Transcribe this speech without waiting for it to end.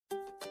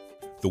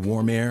The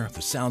warm air,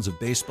 the sounds of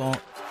baseball,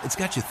 it's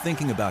got you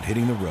thinking about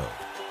hitting the road.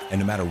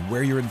 And no matter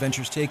where your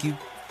adventures take you,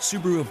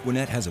 Subaru of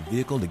Gwinnett has a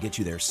vehicle to get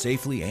you there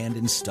safely and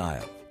in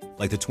style.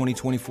 Like the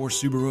 2024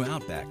 Subaru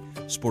Outback,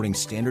 sporting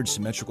standard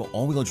symmetrical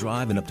all-wheel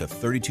drive and up to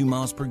 32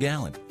 miles per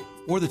gallon.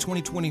 Or the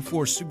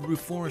 2024 Subaru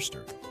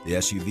Forester, the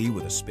SUV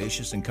with a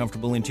spacious and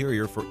comfortable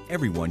interior for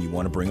everyone you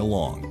want to bring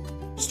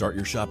along. Start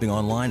your shopping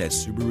online at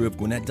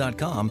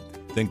SubaruofGwinnett.com,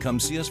 then come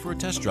see us for a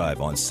test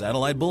drive on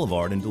Satellite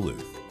Boulevard in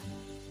Duluth.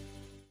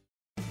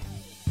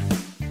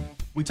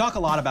 We talk a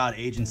lot about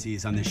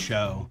agencies on this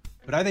show,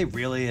 but are they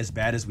really as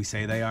bad as we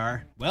say they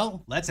are?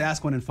 Well, let's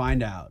ask one and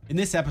find out. In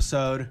this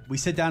episode, we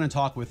sit down and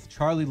talk with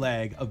Charlie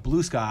Legg of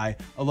Blue Sky,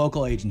 a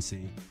local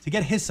agency, to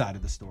get his side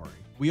of the story.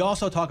 We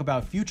also talk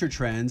about future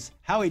trends,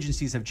 how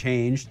agencies have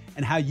changed,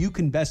 and how you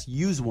can best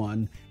use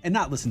one and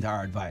not listen to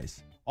our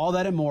advice. All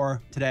that and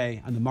more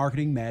today on the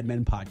Marketing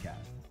Madmen podcast.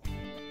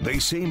 They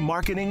say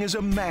marketing is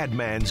a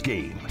madman's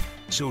game.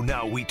 So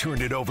now we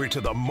turn it over to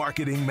the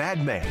Marketing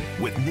Madman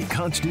with Nick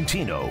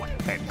Constantino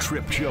and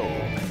Trip Job.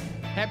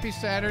 Happy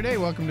Saturday.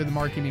 Welcome to the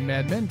Marketing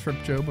Madmen.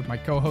 Trip Job with my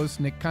co-host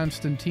Nick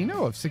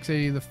Constantino of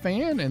 680 The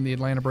Fan and the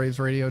Atlanta Braves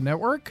Radio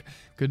Network.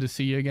 Good to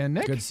see you again,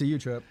 Nick. Good to see you,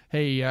 Trip.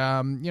 Hey,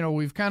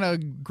 we've kind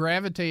of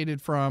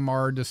gravitated from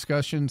our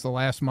discussions the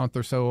last month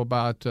or so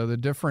about the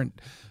different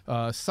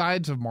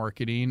sides of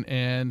marketing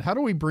and how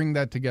do we bring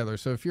that together.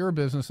 So if you're a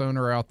business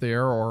owner out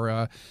there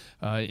or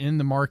in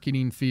the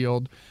marketing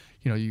field,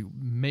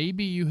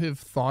 maybe you have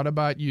thought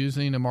about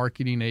using a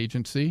marketing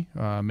agency,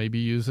 maybe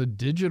use a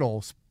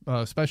digital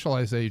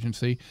specialized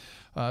agency.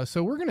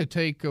 So we're going to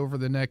take over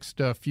the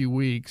next few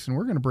weeks and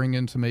we're going to bring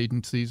in some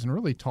agencies and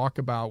really talk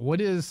about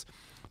what is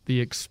the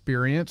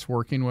experience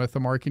working with a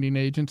marketing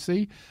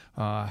agency,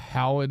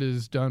 how it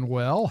is done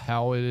well,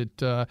 how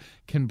it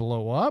can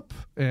blow up,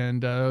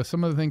 and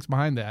some of the things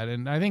behind that.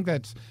 And I think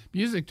that's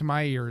music to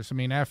my ears. I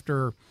mean,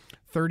 after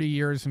 30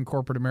 years in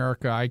corporate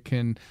America,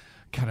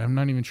 I'm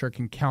not even sure I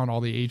can count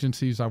all the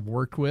agencies I've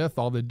worked with,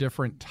 all the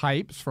different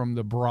types from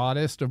the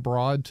broadest of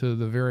broad to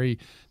the very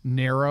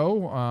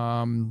narrow.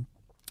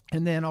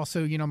 And then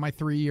also, my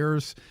 3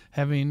 years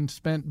having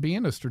spent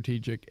being a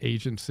strategic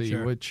agency,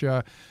 sure, which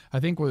I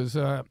think was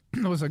a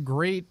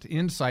great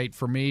insight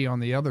for me on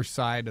the other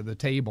side of the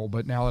table.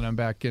 But now that I'm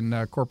back in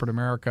corporate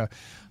America,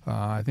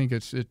 I think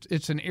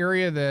it's an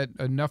area that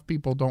enough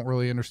people don't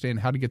really understand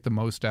how to get the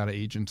most out of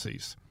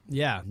agencies.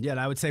 Yeah, and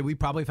I would say we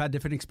probably have had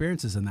different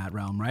experiences in that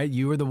realm, right?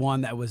 You were the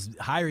one that was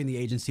hiring the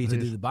agency to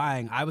do the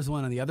buying. I was the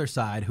one on the other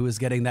side who was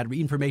getting that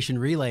information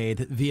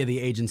relayed via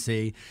the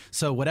agency.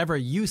 So whatever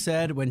you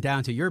said went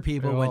down to your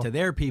people, went to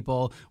their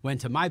people,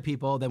 went to my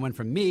people, then went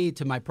from me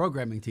to my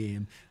programming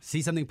team.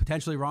 See something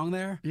potentially wrong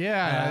there?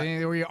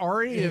 Yeah, we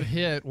already have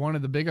hit one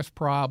of the biggest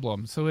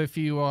problems. So if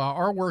you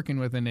are working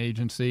with an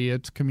agency,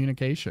 it's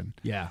communication.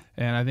 Yeah.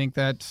 And I think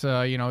that's,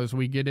 as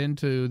we get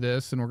into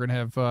this, and we're going to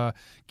have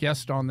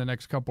guests on the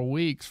next couple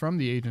weeks from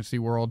the agency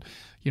world,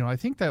 I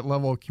think that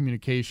level of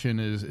communication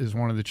is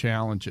one of the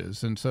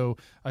challenges. And so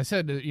I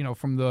said,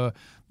 from the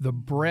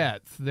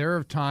breadth, there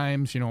are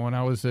times, when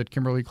I was at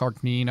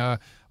Kimberly-Clark, Neenah,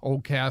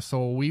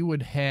 Oldcastle, we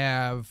would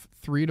have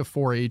 3 to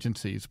 4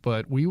 agencies,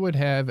 but we would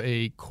have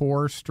a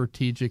core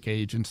strategic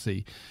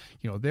agency.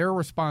 Their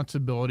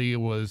responsibility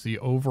was the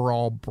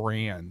overall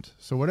brand.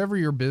 So whatever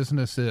your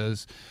business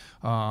is,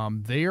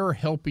 they are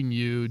helping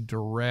you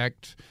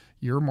direct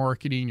your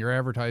marketing, your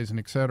advertising,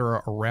 et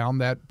cetera, around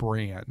that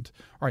brand.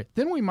 All right,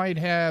 then we might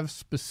have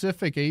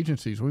specific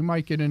agencies. We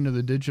might get into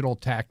the digital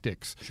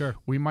tactics. Sure.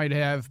 We might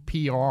have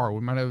PR.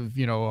 We might have,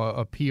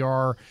 a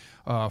PR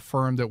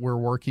firm that we're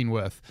working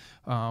with.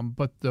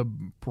 But the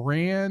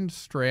brand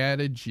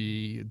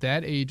strategy,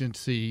 that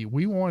agency,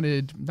 we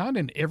wanted, not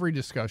in every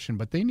discussion,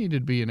 but they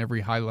needed to be in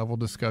every high-level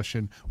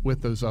discussion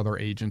with those other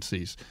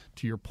agencies.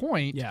 To your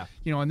point, yeah.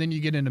 And then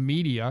you get into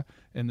media,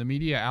 and the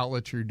media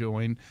outlets you're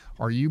doing,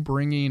 are you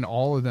bringing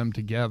all of them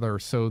together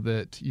so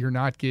that you're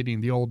not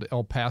getting the old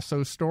El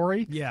Paso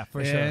story? Yeah,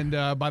 for sure.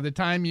 And by the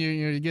time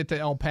you get to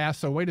El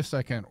Paso, wait a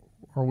second,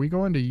 are we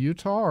going to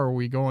Utah or are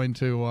we going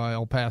to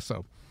El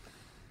Paso?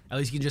 At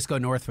least you can just go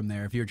north from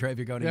there. If you're going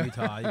to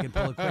Utah, you can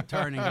pull a quick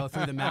turn and go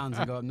through the mountains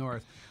and go up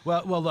north.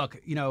 Well, look,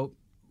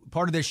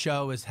 part of this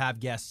show is have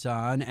guests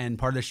on, and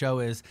part of the show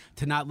is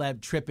to not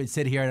let Trip and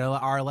sit here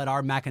and let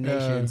our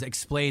machinations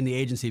explain the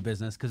agency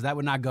business, because that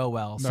would not go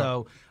well.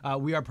 No. So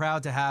we are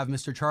proud to have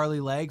Mr.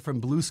 Charlie Legg from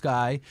Blue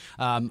Sky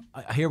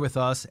here with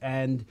us,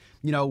 and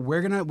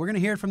we're gonna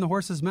hear it from the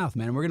horse's mouth,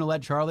 man. And we're gonna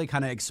let Charlie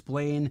kind of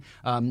explain,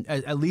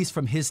 at least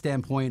from his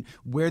standpoint,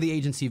 where the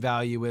agency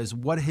value is,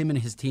 what him and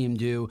his team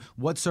do,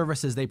 what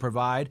services they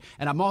provide,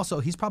 and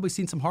he's probably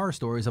seen some horror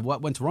stories of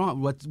what went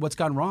wrong, what's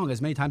gone wrong as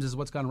many times as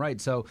what's gone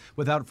right. So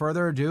without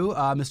further ado,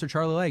 Mr.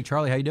 Charlie Legg.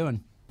 Charlie, how you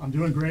doing? I'm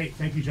doing great.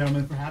 Thank you,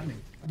 gentlemen, for having me.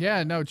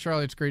 Yeah, no,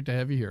 Charlie, it's great to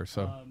have you here.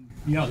 So,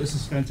 this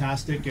is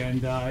fantastic,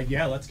 and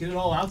let's get it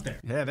all out there.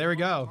 Yeah, there we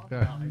go.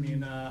 Yeah. I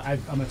mean,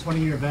 I'm a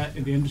 20-year vet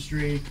in the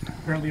industry,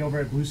 currently over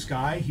at Blue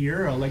Sky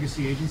here, a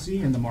legacy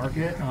agency in the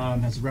market,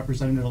 has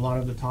represented a lot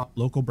of the top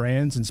local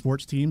brands and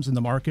sports teams in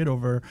the market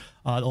over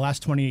the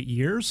last 28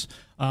 years.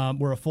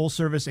 We're a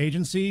full-service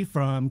agency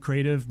from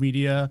creative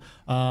media,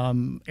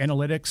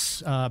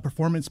 analytics,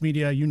 performance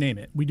media, you name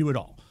it. We do it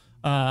all.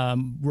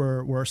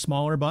 We're a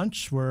smaller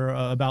bunch. We're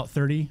about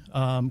 30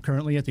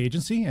 currently at the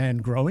agency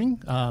and growing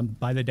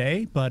by the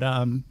day. But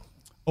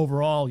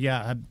overall,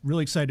 I'm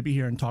really excited to be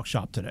here and talk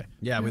shop today.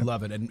 Yeah, we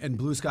love it. And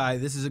Blue Sky,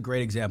 this is a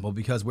great example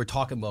because we're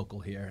talking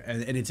local here.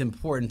 And it's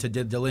important to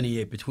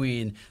delineate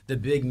between the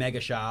big mega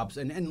shops.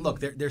 And look,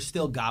 they're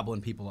still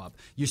gobbling people up.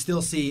 You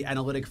still see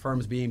analytic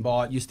firms being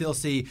bought. You still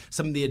see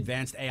some of the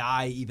advanced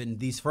AI, even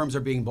these firms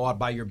are being bought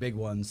by your big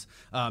ones.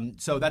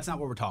 So that's not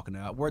what we're talking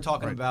about. We're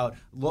talking about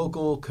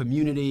local,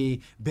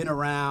 community, been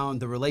around,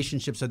 the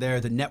relationships are there,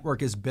 the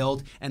network is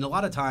built. And a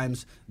lot of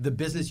times, the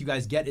business you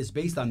guys get is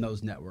based on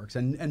those networks.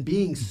 And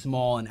being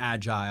small and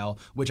agile,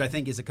 which I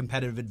think is a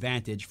competitive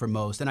advantage for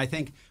most. And I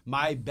think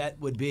my bet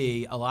would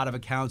be a lot of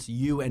accounts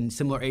you and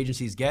similar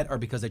agencies get are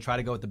because they try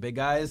to go with the big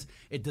guys.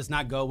 It does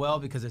not go well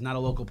because there's not a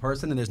local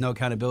person and there's no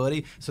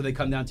accountability. So they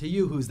come down to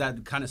you, who's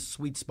that kind of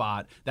sweet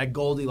spot, that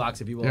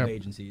Goldilocks, if you will, of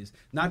agencies.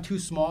 Not too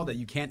small that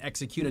you can't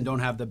execute and don't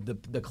have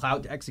the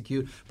clout to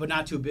execute, but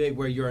not too big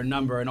where you're a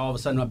number and all of a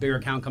sudden a bigger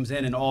account comes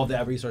in and all of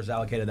that resource is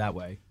allocated that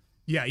way.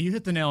 Yeah, you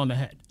hit the nail on the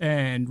head.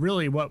 And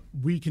really what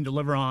we can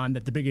deliver on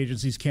that the big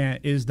agencies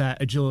can't is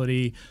that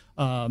agility,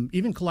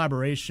 even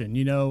collaboration.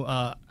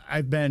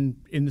 I've been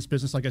in this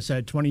business, like I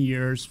said, 20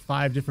 years,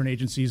 5 different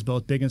agencies,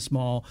 both big and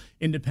small,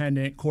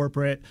 independent,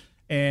 corporate.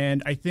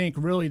 And I think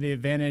really the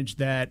advantage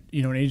that,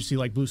 an agency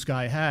like Blue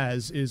Sky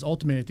has is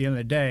ultimately at the end of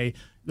the day,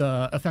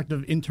 the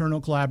effective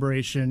internal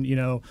collaboration.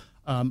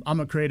 I'm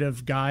a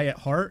creative guy at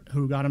heart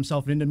who got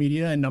himself into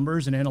media and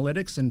numbers and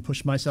analytics and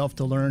pushed myself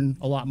to learn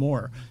a lot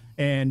more.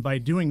 And by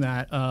doing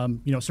that,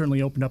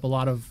 certainly opened up a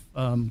lot of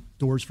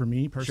doors for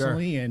me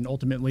personally, and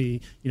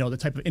ultimately, the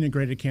type of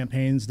integrated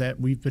campaigns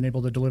that we've been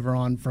able to deliver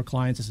on for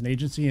clients as an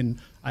agency, and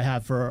I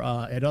have for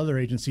at other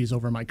agencies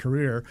over my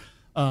career.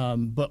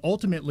 But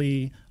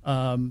ultimately,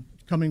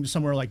 coming to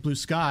somewhere like Blue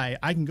Sky,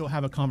 I can go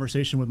have a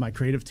conversation with my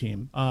creative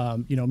team.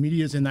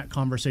 Media is in that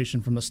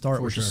conversation from the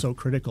start, which is so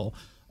critical.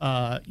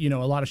 A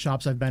lot of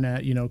shops I've been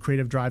at,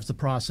 creative drives the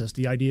process.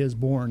 The idea is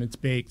born, it's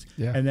baked,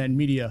 and then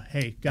media,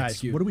 hey,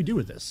 guys, what do we do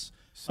with this?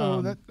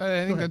 So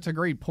I think that's a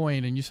great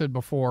point. And you said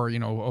before,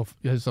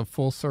 as a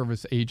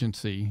full-service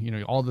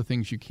agency, all the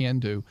things you can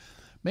do.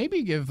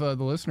 Maybe give the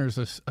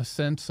listeners a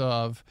sense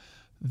of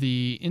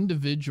the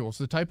individuals,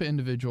 the type of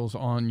individuals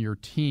on your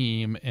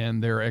team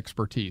and their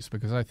expertise.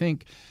 Because I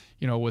think,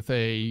 with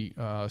a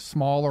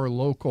smaller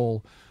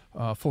local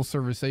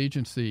full-service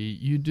agency,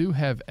 you do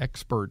have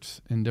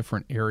experts in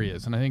different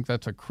areas. And I think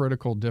that's a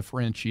critical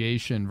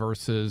differentiation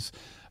versus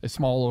a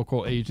small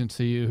local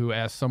agency who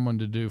asks someone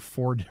to do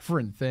 4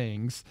 different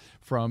things,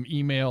 from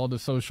email to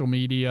social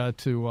media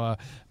to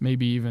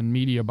maybe even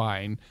media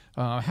buying.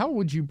 How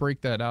would you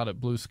break that out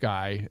at Blue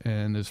Sky,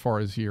 and as far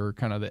as your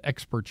kind of the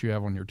experts you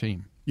have on your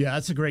team? Yeah,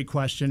 that's a great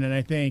question. And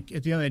I think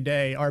at the end of the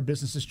day, our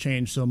business has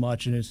changed so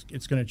much, and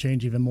it's going to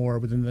change even more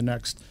within the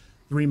next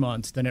 3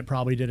 months than it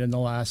probably did in the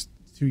last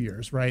 2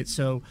 years, right?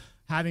 So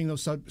having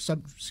those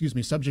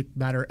subject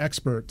matter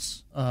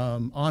experts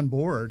on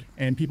board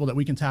and people that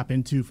we can tap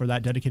into for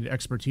that dedicated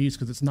expertise,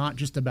 because it's not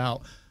just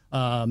about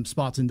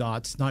spots and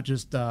dots, not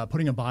just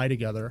putting a buy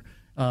together.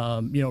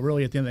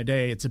 Really at the end of the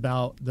day, it's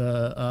about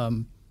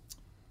the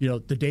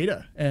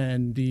data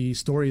and the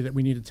story that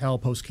we need to tell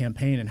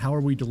post-campaign, and how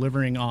are we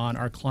delivering on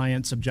our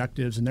clients'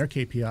 objectives and their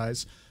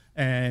KPIs.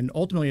 And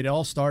ultimately, it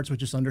all starts with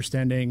just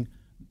understanding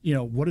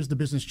what is the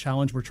business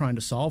challenge we're trying to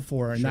solve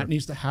for? And that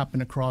needs to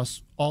happen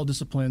across all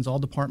disciplines, all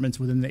departments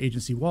within the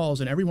agency walls,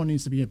 and everyone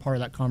needs to be a part of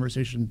that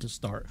conversation to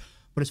start.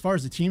 But as far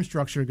as the team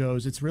structure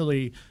goes, it's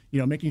really,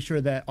 making sure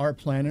that our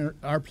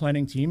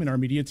planning team and our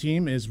media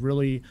team is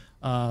really,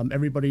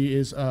 everybody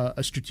is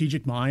a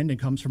strategic mind and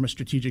comes from a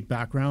strategic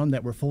background,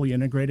 that we're fully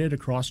integrated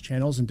across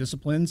channels and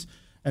disciplines,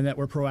 and that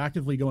we're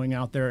proactively going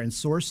out there and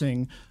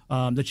sourcing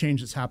the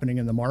change that's happening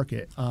in the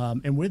market.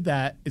 And with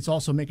that, it's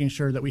also making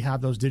sure that we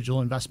have those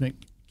digital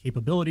investment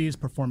capabilities,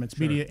 performance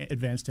media,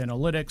 advanced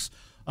analytics,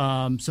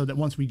 so that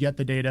once we get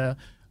the data,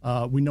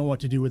 we know what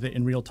to do with it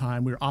in real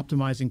time. We're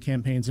optimizing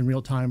campaigns in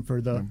real time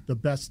for the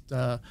best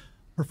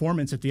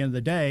performance at the end of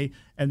the day.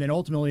 And then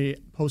ultimately,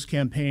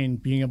 post-campaign,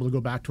 being able to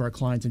go back to our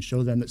clients and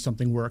show them that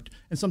something worked.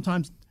 And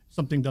sometimes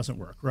something doesn't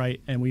work,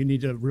 right? And we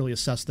need to really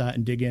assess that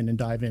and dig in and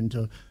dive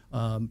into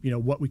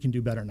what we can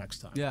do better next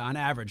time. Yeah, on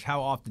average,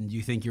 how often do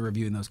you think you're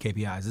reviewing those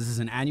KPIs? Is this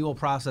an annual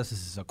process?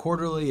 Is this a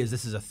quarterly? Is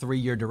this a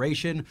 3-year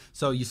duration?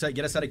 So you said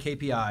get a set of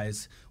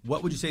KPIs.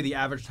 What would you say the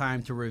average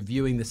time to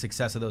reviewing the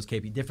success of those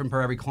KPIs? Different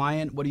per every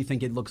client? What do you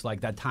think it looks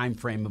like, that time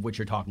frame of which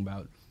you're talking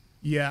about?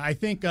 Yeah, I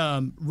think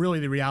really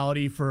the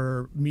reality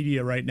for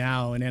media right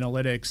now and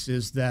analytics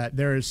is that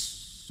there is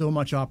so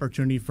much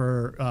opportunity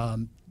for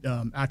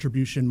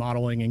attribution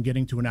modeling and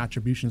getting to an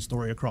attribution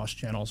story across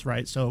channels,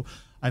 right? So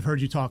I've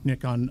heard you talk,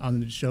 Nick, on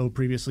the show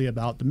previously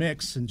about the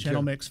mix and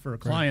channel mix for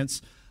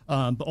clients.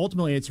 But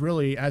ultimately, it's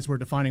really, as we're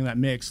defining that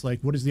mix,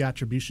 like what is the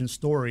attribution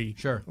story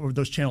or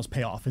those channels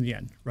pay off in the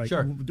end, right?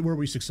 Sure. Were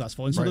we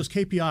successful? And so those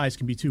KPIs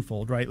can be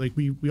twofold, right? Like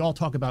we all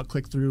talk about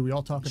click-through. We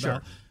all talk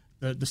about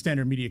the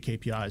standard media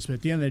KPIs. But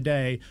at the end of the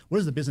day, what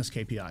is the business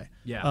KPI?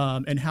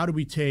 And how do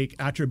we take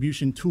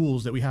attribution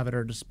tools that we have at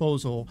our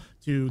disposal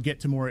to get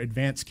to more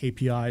advanced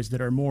KPIs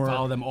that are more...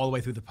 Follow them all the way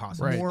through the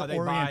process. Right. Are they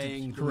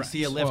buying? Do we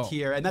see a lift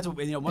here? And that's what,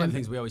 one of the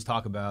things we always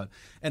talk about.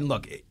 And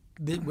look...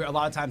 a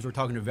lot of times we're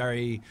talking to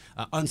very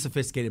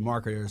unsophisticated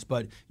marketers,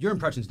 but your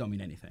impressions don't mean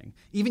anything.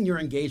 Even your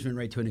engagement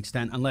rate to an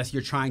extent, unless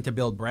you're trying to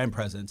build brand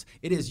presence,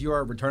 it is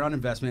your return on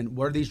investment.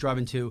 What are these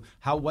driving to?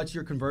 What's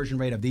your conversion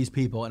rate of these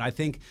people? And I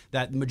think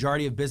that the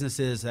majority of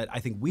businesses that I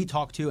think we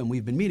talk to and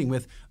we've been meeting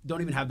with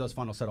don't even have those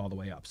funnels set all the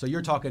way up. So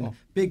you're talking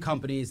big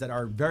companies that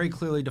are very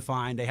clearly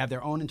defined. They have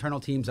their own internal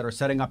teams that are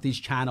setting up these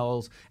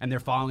channels and they're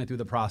following it through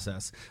the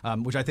process,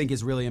 which I think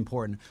is really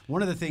important.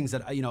 One of the things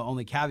that,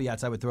 only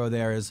caveats I would throw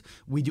there is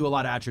we do a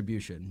lot of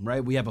attribution,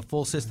 right? We have a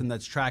full system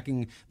that's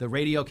tracking the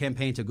radio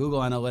campaign to Google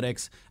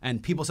Analytics,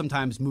 and people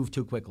sometimes move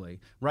too quickly,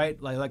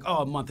 right? Like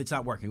a month, it's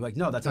not working. Like,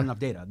 no, that's not enough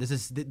data. This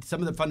is some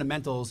of the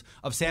fundamentals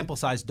of sample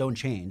size don't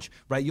change,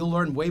 right? You'll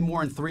learn way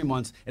more in 3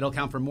 months. It'll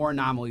account for more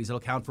anomalies.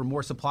 It'll account for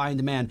more supply and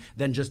demand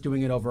than just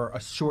doing it over a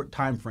short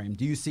time frame.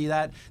 Do you see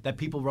that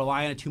people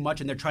rely on it too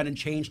much and they're trying to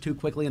change too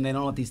quickly and they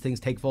don't let these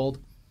things take fold?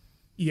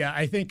 Yeah,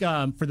 I think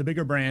for the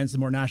bigger brands, the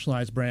more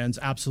nationalized brands,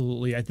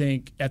 absolutely. I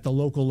think at the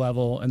local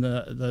level and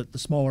the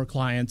smaller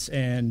clients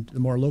and the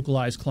more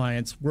localized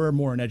clients, we're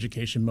more in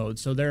education mode.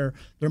 So they're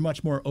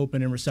much more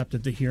open and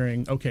receptive to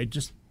hearing, okay,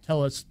 just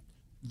tell us,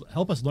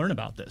 help us learn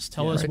about this.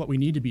 Tell us what we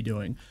need to be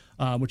doing,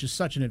 which is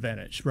such an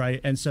advantage,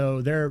 right? And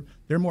so they're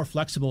more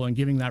flexible in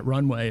giving that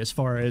runway as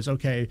far as,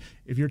 okay,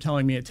 if you're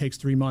telling me it takes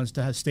 3 months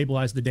to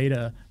stabilize the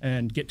data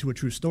and get to a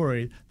true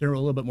story, they're a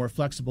little bit more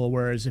flexible.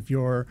 Whereas if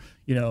you're,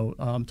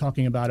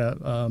 talking about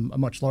a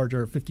much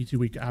larger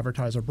 52-week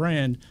advertiser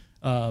brand,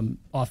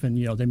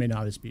 often, they may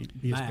not be as patient.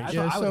 I would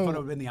have thought it would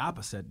have been the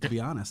opposite, to be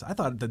honest. I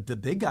thought the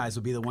big guys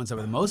would be the ones that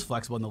were the most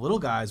flexible, and the little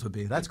guys would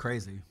be. That's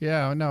crazy.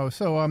 Yeah, no.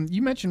 So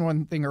you mentioned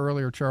one thing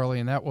earlier, Charlie,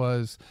 and that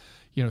was,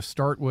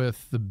 start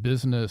with the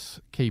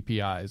business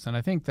KPIs. And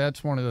I think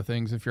that's one of the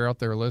things, if you're out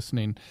there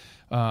listening,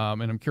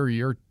 and I'm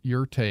curious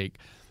your take,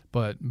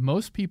 but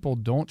most people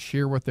don't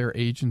share with their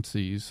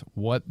agencies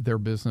what their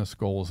business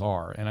goals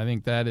are. And I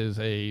think that is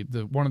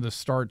one of the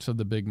starts of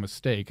the big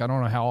mistake. I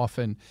don't know how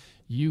often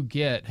you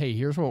get, hey,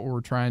 here's what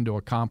we're trying to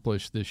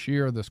accomplish this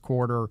year, this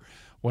quarter,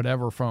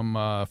 whatever, from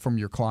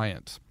your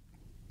clients.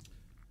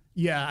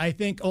 Yeah, I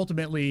think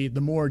ultimately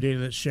the more data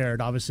that's shared,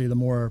 obviously the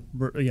more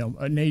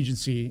an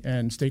agency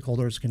and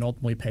stakeholders can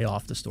ultimately pay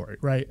off the story,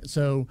 right?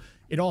 So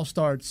it all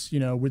starts,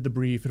 with the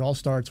brief. It all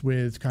starts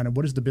with kind of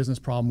what is the business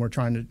problem we're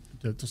trying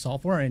to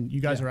solve for. And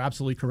you guys are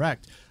absolutely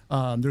correct.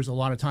 There's a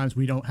lot of times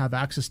we don't have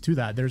access to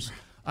that.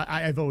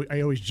 I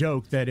always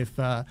joke that if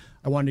I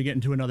wanted to get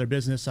into another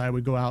business, I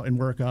would go out and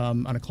work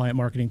on a client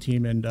marketing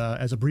team and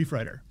as a brief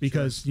writer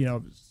because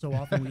so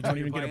often we don't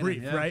even get a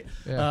brief, right?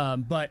 Yeah.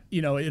 But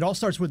it all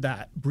starts with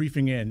that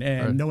briefing in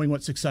and knowing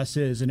what success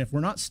is, and if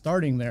we're not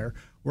starting there,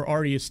 we're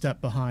already a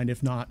step behind,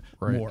 if not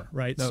more,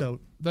 right? No, so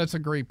that's a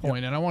great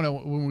point. And I want to,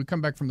 when we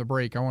come back from the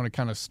break, I want to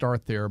kind of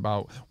start there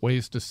about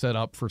ways to set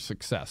up for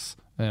success.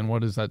 And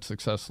what does that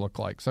success look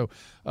like? So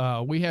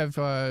we have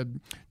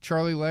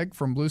Charlie Legg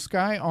from Blue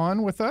Sky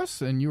on with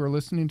us, and you are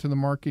listening to the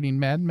Marketing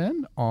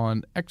Madmen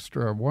on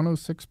Extra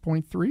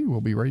 106.3. We'll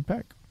be right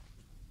back.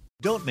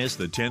 Don't miss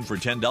the 10 for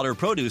 $10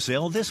 produce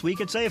sale this week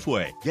at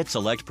Safeway. Get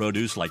select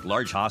produce like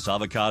large Hass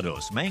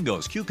avocados,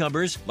 mangoes,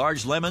 cucumbers,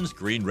 large lemons,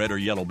 green, red, or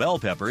yellow bell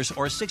peppers,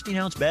 or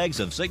 16-ounce bags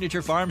of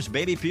Signature Farms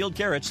baby peeled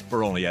carrots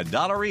for only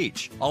 $1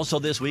 each. Also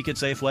this week at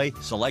Safeway,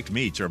 select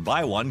meats or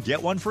buy one,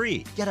 get one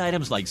free. Get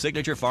items like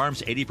Signature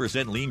Farms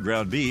 80% lean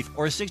ground beef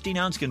or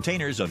 16-ounce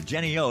containers of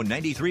Jenny O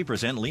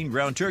 93% lean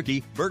ground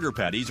turkey, burger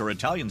patties or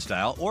Italian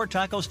style or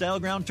taco style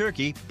ground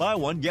turkey. Buy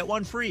one, get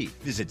one free.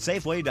 Visit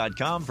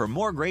Safeway.com for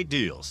more great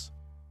deals.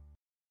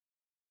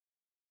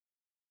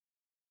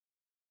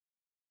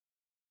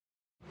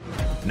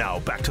 Now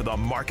back to the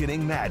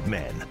Marketing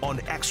Madmen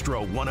on Extra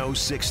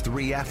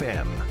 106.3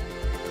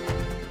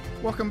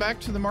 FM. Welcome back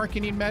to the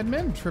Marketing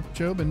Madmen. Trip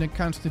Job and Nick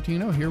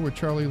Constantino here with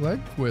Charlie Legg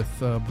with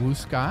Blue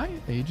Sky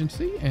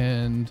Agency.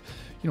 And,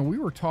 we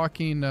were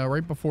talking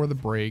right before the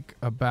break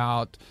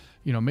about,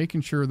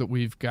 making sure that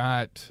we've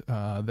got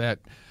that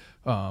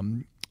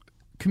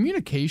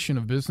communication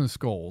of business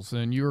goals.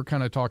 And you were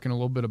kind of talking a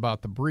little bit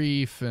about the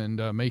brief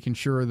and making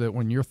sure that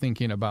when you're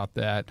thinking about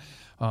that,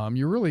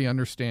 you really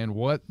understand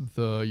what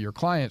your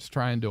client's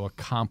trying to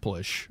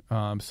accomplish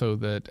so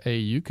that,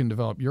 you can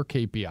develop your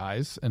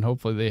KPIs, and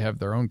hopefully they have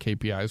their own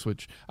KPIs,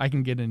 which I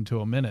can get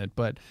into a minute.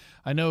 But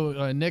I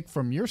know, Nick,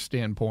 from your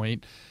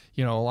standpoint,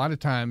 a lot of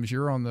times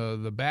you're on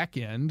the back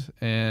end,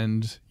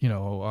 and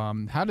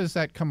how does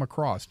that come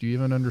across? Do you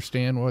even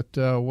understand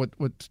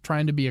what's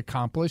trying to be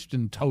accomplished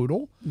in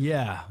total?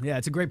 Yeah,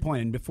 it's a great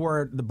point. And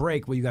before the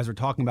break, what you guys were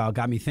talking about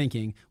got me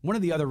thinking. One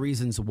of the other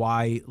reasons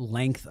why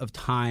length of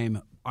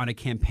time on a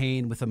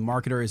campaign with a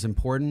marketer is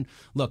important.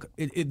 Look,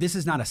 this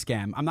is not a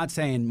scam. I'm not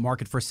saying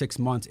market for 6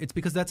 months. It's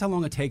because that's how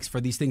long it takes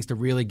for these things to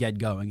really get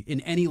going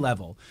in any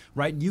level,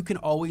 right? You can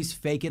always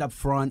fake it up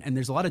front, and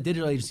there's a lot of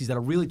digital agencies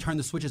that'll really turn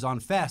the switches on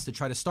fast to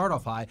try to start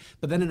off high,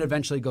 but then it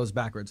eventually goes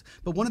backwards.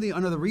 But one of the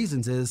other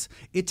reasons is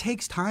it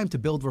takes time to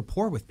build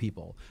rapport with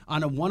people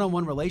on a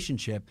one-on-one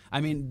relationship. I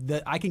mean,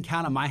 I can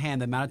count on my hand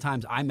the amount of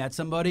times I met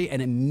somebody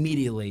and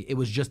immediately it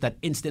was just that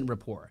instant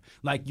rapport.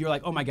 Like, you're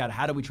like, oh my God,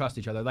 how do we trust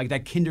each other? Like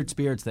that kindred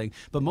spirits thing.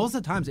 But most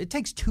of the times it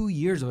takes 2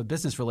 years of a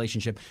business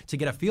relationship to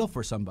get a feel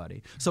for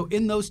somebody. So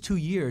in those 2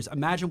 years,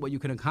 imagine what you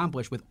can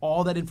accomplish with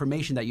all that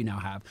information that you now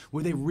have,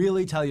 where they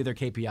really tell you their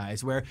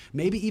KPIs, where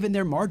maybe even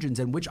their margins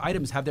and which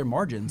items have their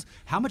margins.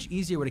 How much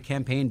easier would a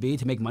campaign be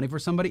to make money for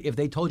somebody if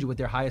they told you what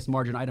their highest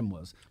margin item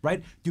was,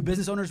 right? Do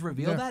business owners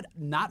reveal that?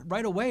 Not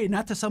right away,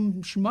 not to some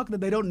schmuck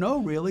that they don't know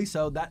really.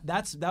 So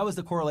that was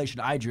the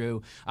correlation I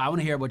drew. I want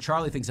to hear what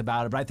Charlie thinks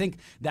about it, but I think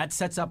that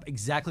sets up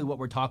exactly what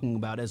we're talking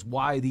about as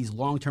why these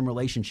long-term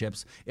relationships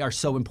are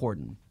so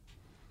important.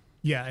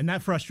 Yeah, and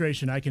that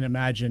frustration, I can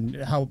imagine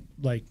how,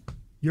 like,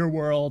 your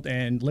world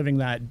and living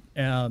that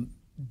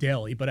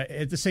daily. But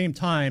at the same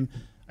time,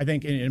 I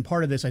think, and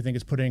part of this, I think,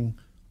 is putting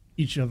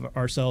each of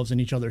ourselves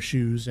in each other's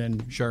shoes, and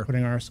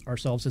putting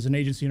ourselves as an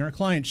agency in our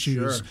client's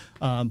shoes,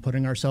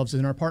 putting ourselves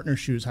in our partner's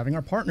shoes, having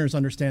our partners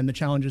understand the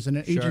challenges an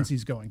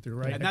agency's going through,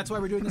 right? And that's why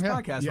we're doing this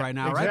podcast right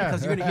now, right?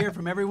 Because you're going to hear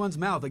from everyone's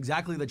mouth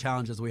exactly the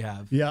challenges we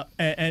have. Yeah,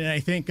 and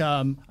I think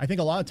a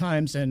lot of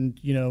times, and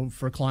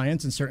for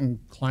clients and certain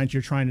clients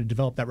you're trying to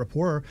develop that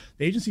rapport,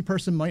 the agency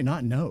person might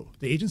not know.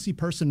 The agency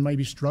person might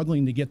be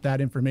struggling to get that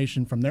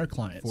information from their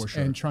clients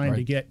and trying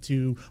to get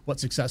to what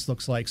success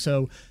looks like.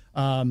 So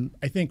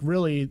I think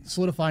really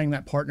solidifying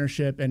that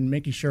partnership and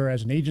making sure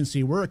as an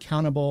agency we're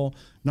accountable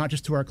not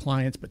just to our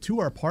clients but to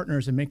our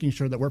partners, and making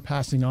sure that we're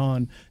passing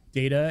on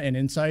data and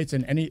insights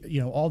and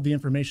all the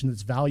information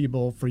that's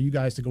valuable for you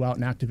guys to go out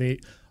and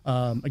activate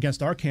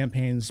against our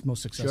campaigns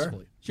most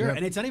successfully. Sure. Yep.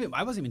 And it's not even,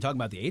 I wasn't even talking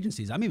about the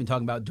agencies. I'm even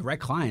talking about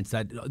direct clients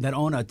that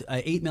own a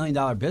 $8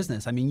 million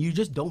business. I mean, you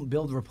just don't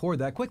build rapport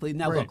that quickly.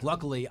 Now, look,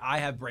 luckily I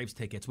have Braves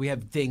tickets. We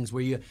have things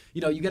where you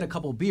get a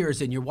couple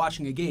beers and you're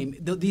watching a game.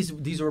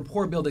 These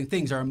rapport building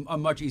things are a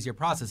much easier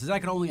process. I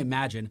can only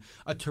imagine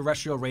a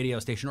terrestrial radio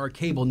station or a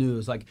cable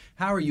news. Like,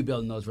 how are you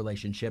building those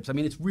relationships? I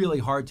mean, it's really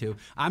hard to.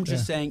 I'm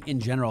just saying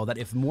in general that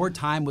if more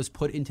time was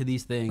put into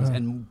these things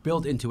and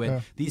built into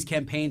it, these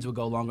campaigns would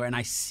go longer. And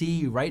I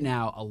see right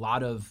now a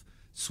lot of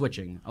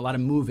switching, a lot of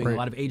moving, a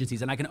lot of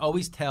agencies. And I can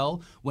always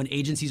tell when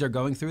agencies are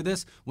going through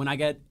this when I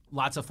get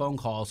lots of phone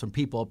calls from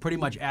people pretty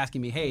much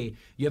asking me, hey,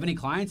 you have any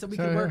clients that we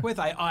can work with?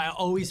 I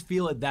always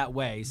feel it that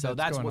way. So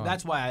that's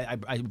why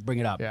I bring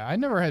it up. Yeah, I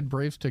never had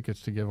Braves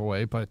tickets to give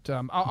away, but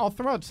I'll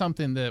throw out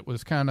something that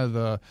was kind of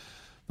the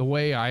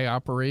way I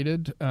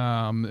operated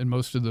in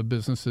most of the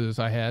businesses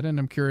I had, and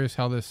I'm curious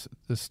how this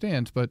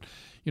stands. But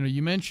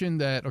you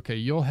mentioned that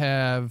you'll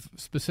have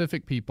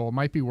specific people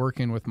might be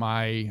working with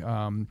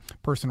my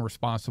person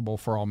responsible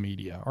for all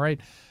media. All right,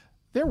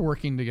 they're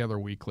working together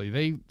weekly.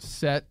 They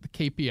set the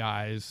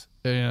KPIs,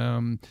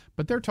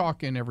 but they're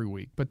talking every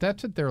week. But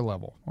that's at their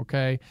level.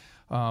 Okay.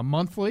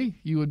 Monthly,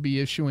 you would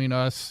be issuing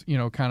us,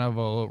 kind of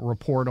a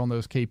report on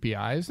those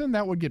KPIs, and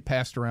that would get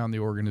passed around the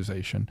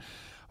organization.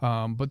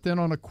 But then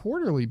on a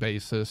quarterly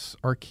basis,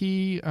 our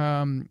key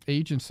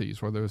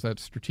agencies, whether it's that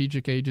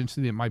strategic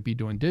agency that might be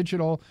doing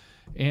digital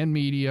and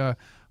media,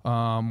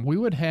 we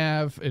would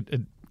have,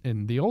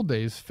 in the old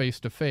days,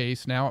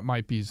 face-to-face. Now it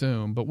might be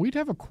Zoom. But we'd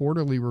have a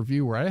quarterly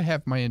review where I'd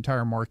have my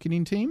entire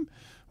marketing team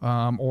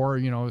or,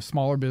 a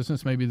smaller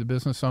business, maybe the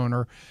business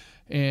owner,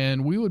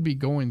 and we would be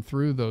going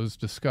through those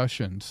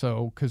discussions.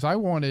 So, because I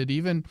wanted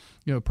even,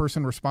 a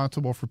person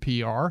responsible for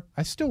PR,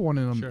 I still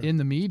wanted them in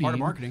the media. Part of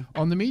marketing.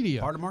 On the media.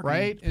 Part of marketing.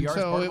 Right? PR and so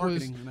is part it of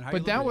was,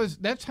 marketing.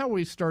 That's how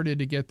we started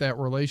to get that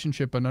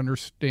relationship and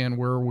understand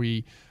where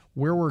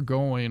we're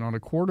going on a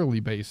quarterly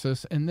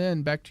basis. And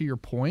then back to your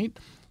point,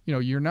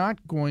 you're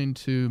not going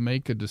to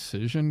make a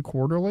decision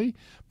quarterly,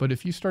 but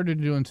if you started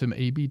doing some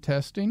A/B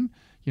testing,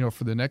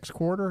 for the next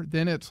quarter,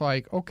 then it's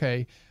like,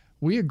 okay,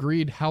 we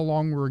agreed how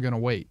long we were going to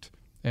wait.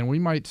 And we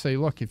might say,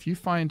 look, if you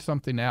find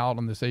something out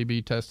on this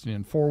A/B testing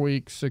in 4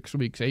 weeks, 6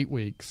 weeks, 8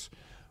 weeks,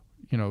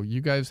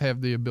 you guys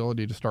have the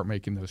ability to start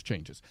making those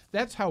changes.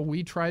 That's how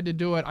we tried to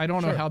do it. I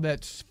don't know how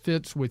that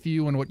fits with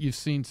you and what you've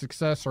seen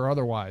success or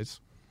otherwise.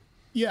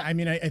 Yeah, I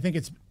mean, I think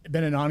it's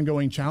been an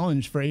ongoing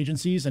challenge for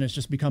agencies, and it's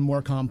just become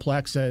more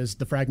complex as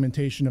the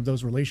fragmentation of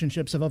those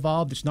relationships have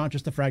evolved. It's not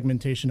just the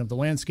fragmentation of the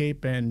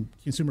landscape and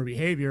consumer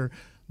behavior.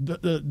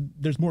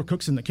 There's more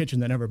cooks in the kitchen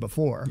than ever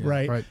before,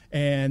 right?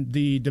 And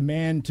the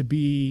demand to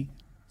be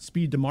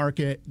speed to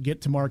market,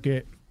 get to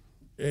market,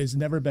 has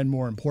never been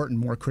more important,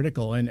 more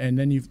critical. And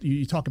then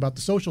you talk about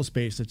the social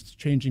space that's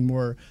changing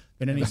more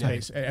than any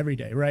space every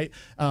day, right?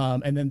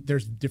 And then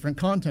there's different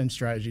content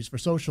strategies for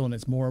social, and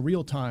it's more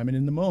real time and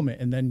in the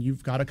moment. And then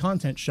you've got a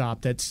content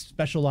shop that's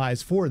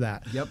specialized for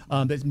that.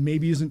 That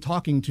maybe isn't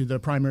talking to the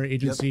primary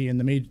agency and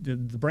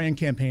the brand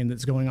campaign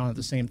that's going on at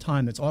the same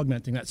time that's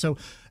augmenting that. So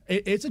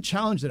it's a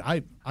challenge that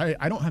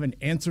I don't have an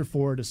answer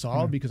for to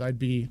solve because I'd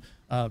be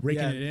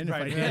raking it in if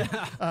I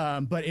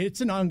did. But it's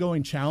an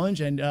ongoing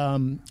challenge,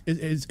 and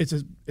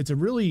it's a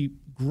really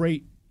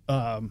great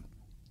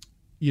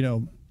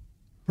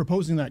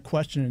proposing that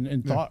question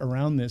and thought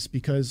around this,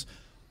 because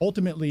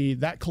ultimately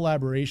that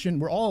collaboration,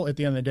 we're all at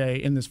the end of the day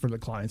in this for the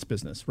client's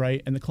business,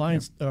 right? And the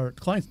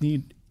clients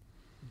need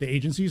the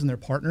agencies and their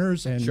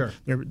partners, and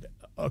they're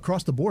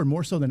across the board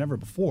more so than ever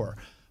before.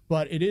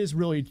 But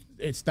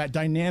it's that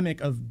dynamic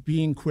of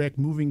being quick,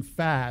 moving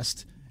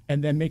fast,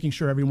 and then making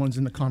sure everyone's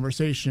in the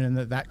conversation, and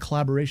that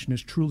collaboration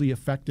is truly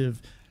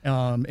effective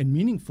and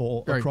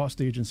meaningful across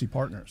the agency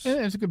partners.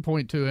 And it's a good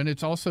point too. And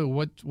it's also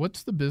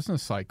what's the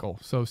business cycle?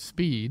 So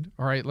speed.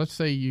 All right. Let's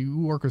say you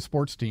work with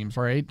sports teams,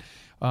 right?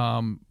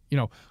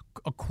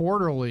 A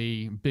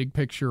quarterly big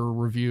picture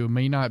review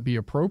may not be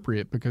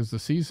appropriate because the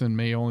season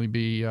may only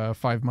be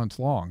 5 months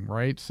long,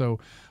 right? So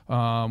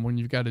when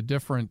you've got a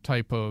different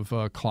type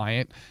of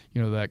client,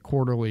 that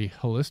quarterly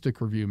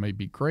holistic review may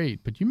be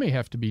great, but you may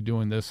have to be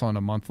doing this on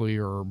a monthly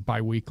or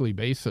biweekly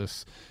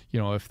basis,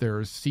 if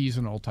there's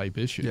seasonal type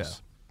issues. Yeah.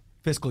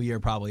 Fiscal year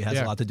probably has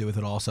a lot to do with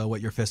it also,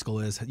 what your fiscal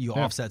is. You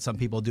offset, some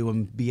people do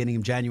them beginning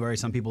of January,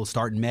 some people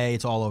start in May.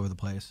 It's all over the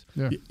place.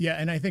 Yeah,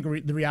 and I think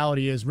the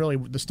reality is really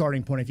the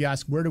starting point. If you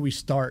ask, where do we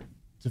start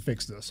to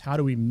fix this? How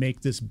do we make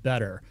this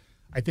better?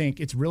 I think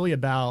it's really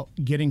about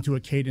getting to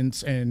a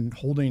cadence and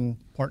holding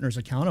partners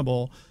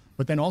accountable,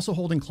 but then also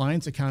holding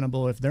clients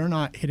accountable if they're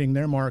not hitting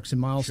their marks and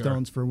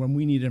milestones for when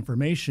we need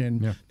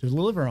information to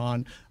deliver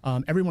on.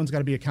 Everyone's got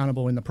to be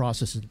accountable in the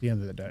process at the end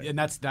of the day. And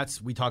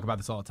that's we talk about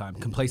this all the time.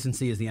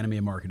 Complacency is the enemy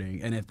of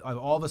marketing. And if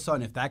all of a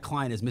sudden, if that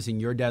client is missing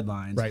your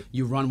deadlines,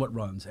 you run what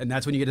runs. And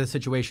that's when you get to the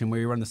situation where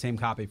you run the same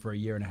copy for a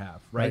year and a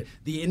half, right?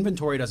 The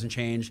inventory doesn't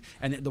change.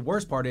 And the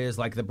worst part is,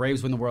 like, the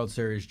Braves win the World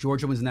Series,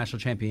 Georgia wins the national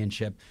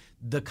championship.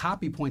 The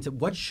copy points at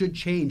what should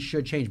change,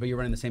 but you're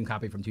running the same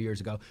copy from 2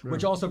 years ago,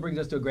 which also brings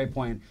us to a great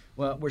point.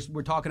 Well,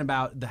 we're talking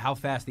about how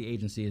fast the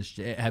agencies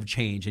have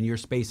changed and your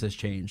space has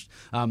changed.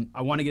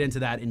 I want to get into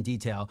that in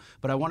detail,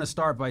 but I want to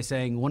start by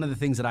saying one of the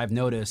things that I've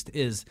noticed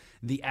is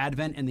the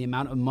advent and the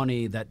amount of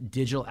money that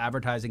digital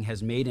advertising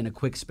has made in a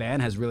quick span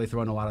has really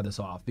thrown a lot of this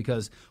off.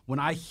 Because when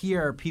I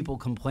hear people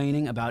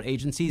complaining about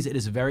agencies, it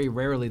is very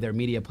rarely their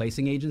media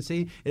placing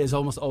agency. It is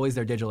almost always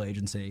their digital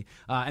agency.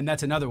 And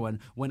that's another one.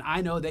 When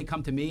I know they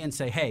come to me and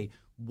say, hey,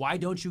 why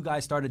don't you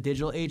guys start a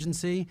digital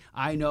agency?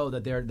 I know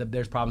that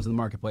there's problems in the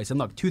marketplace. And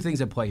look, two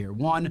things at play here.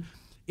 One,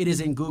 it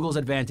is in Google's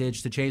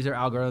advantage to change their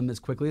algorithm as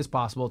quickly as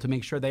possible to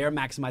make sure they are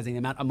maximizing the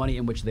amount of money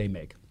in which they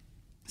make.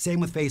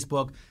 Same with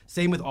Facebook,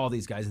 same with all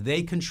these guys.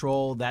 They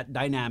control that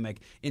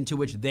dynamic into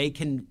which they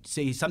can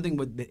say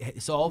something.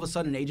 So all of a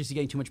sudden, an agency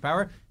getting too much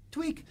power,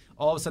 tweak.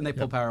 All of a sudden, they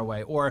pull power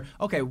away. Or,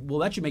 okay, we'll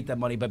let you make that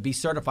money, but be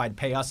certified,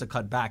 pay us a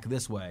cut back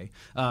this way.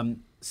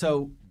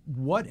 So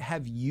what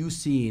have you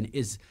seen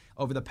is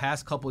over the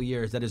past couple of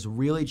years that has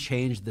really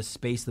changed the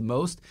space the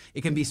most?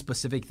 It can be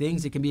specific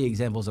things. It can be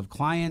examples of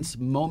clients,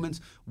 moments.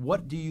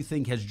 What do you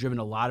think has driven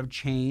a lot of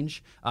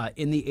change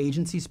in the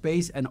agency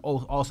space and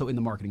also in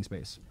the marketing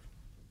space?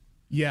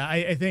 Yeah,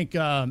 I think,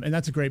 and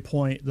that's a great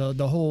point.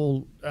 The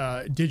whole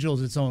digital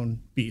is its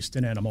own beast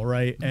and animal,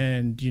 right?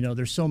 And,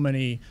 there's so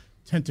many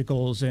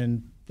tentacles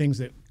and things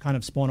that kind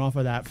of spawn off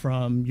of that,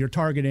 from your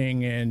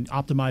targeting and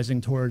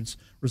optimizing towards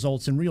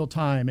results in real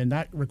time, and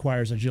that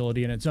requires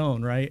agility in its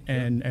own, right?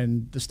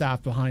 And the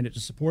staff behind it to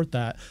support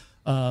that.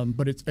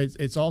 But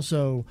it's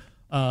also,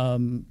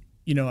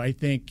 I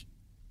think,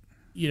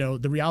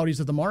 the realities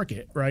of the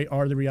market, right,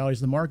 are the realities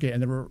of the market,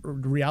 and the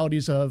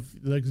realities of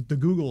the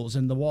Googles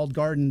and the walled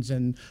gardens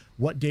and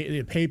what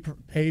data pay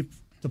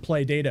to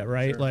play data,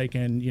 right? Like,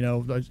 and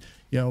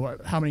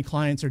how many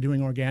clients are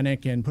doing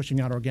organic and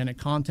pushing out organic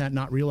content,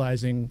 not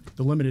realizing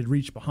the limited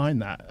reach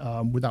behind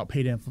that without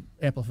paid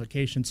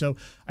amplification. So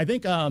I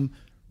think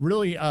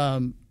really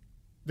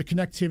the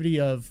connectivity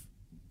of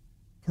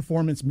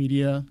performance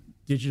media,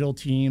 digital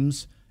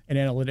teams, and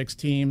analytics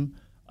team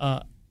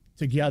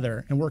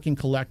together and working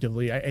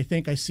collectively. I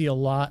think I see a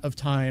lot of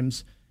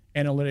times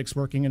analytics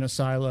working in a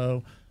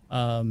silo,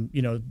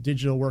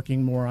 digital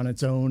working more on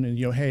its own, and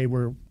hey,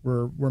 we're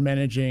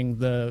managing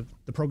the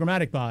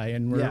programmatic buy,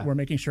 and we're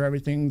making sure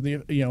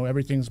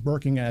everything's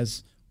working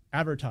as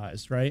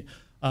advertised, right?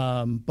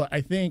 But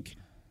I think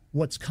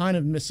what's kind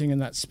of missing in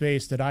that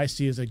space that I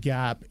see as a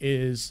gap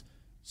is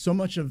so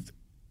much of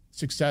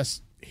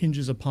success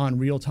hinges upon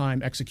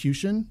real-time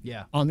execution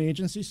on the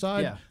agency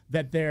side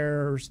that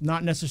there's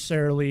not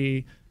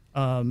necessarily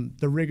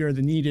the rigor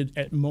needed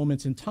at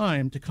moments in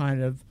time to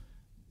kind of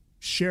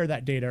share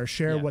that data or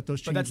share what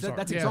those changes but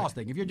that's are.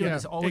 exhausting. If you're doing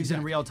this always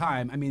in real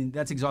time, I mean,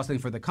 that's exhausting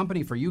for the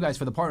company, for you guys,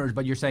 for the partners,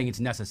 but you're saying it's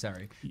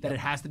necessary, that it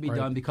has to be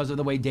done because of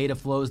the way data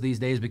flows these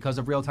days, because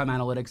of real-time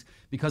analytics,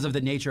 because of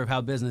the nature of how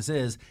business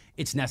is,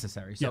 it's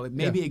necessary. So it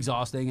may be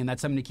exhausting, and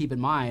that's something to keep in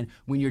mind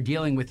when you're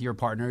dealing with your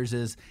partners.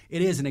 Is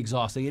it is an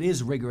exhausting, it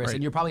is rigorous,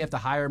 and you probably have to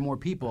hire more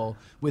people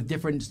with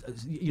different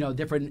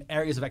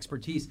areas of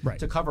expertise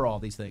to cover all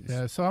these things.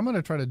 Yeah, so I'm going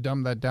to try to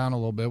dumb that down a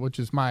little bit, which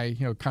is my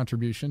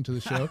contribution to the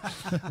show.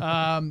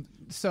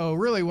 So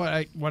really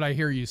what I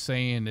hear you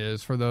saying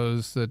is, for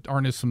those that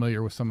aren't as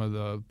familiar with some of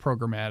the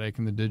programmatic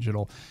and the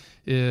digital,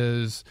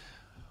 is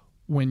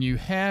when you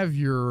have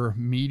your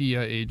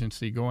media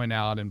agency going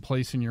out and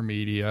placing your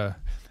media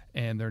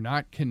and they're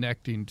not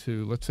connecting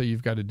to, let's say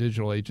you've got a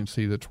digital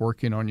agency that's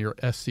working on your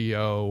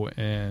SEO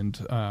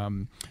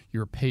and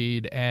your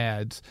paid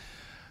ads,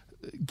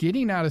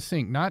 getting out of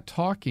sync, not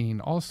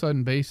talking, all of a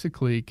sudden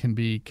basically can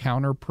be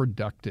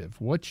counterproductive.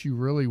 What you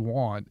really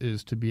want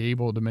is to be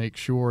able to make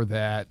sure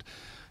that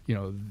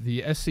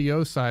the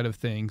SEO side of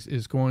things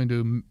is going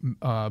to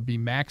be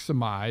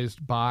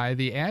maximized by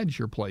the ads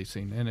you're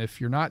placing. And if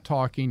you're not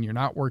talking, you're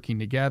not working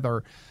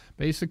together,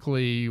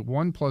 basically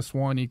 1 +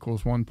 1 =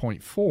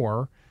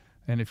 1.4.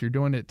 And if you're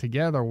doing it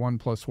together, 1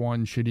 +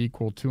 1 should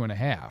equal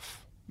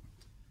 2.5.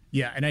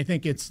 Yeah, and I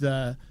think it's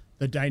the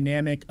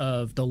dynamic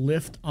of the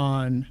lift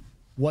on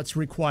what's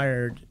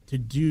required to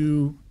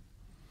do,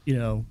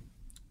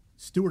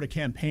 steward a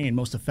campaign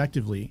most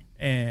effectively,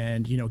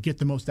 and get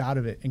the most out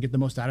of it, and get the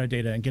most out of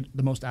data, and get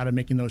the most out of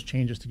making those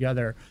changes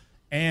together,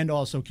 and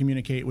also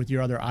communicate with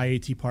your other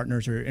IAT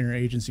partners or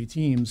interagency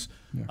teams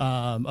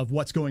of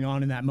what's going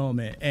on in that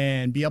moment,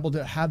 and be able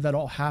to have that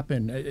all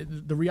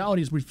happen. The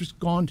reality is we've just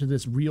gone to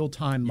this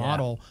real-time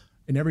model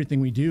in everything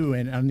we do,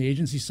 and on the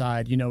agency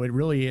side, it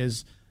really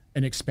is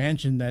an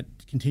expansion that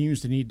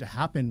continues to need to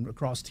happen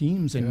across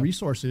teams and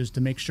resources to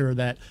make sure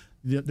that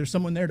there's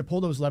someone there to pull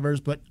those levers.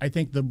 But I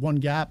think the one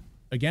gap,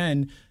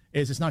 again,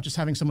 is it's not just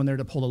having someone there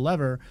to pull the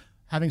lever,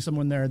 having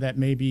someone there that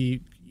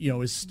maybe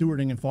is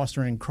stewarding and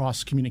fostering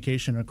cross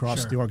communication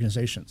across the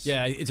organizations.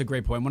 Yeah, it's a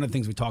great point. One of the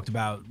things we talked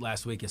about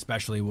last week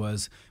especially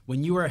was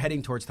when you are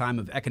heading towards time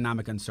of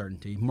economic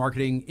uncertainty,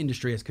 marketing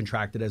industry has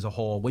contracted as a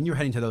whole. When you're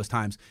heading to those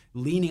times,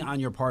 leaning on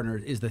your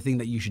partners is the thing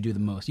that you should do the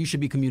most. You should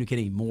be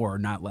communicating more,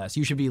 not less.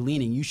 You should be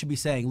leaning. You should be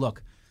saying,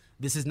 look,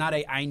 this is not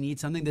a I need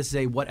something. This is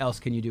a what else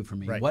can you do for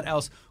me? What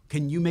else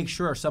can you make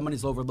sure someone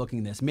is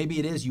overlooking this? Maybe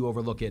it is you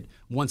overlook it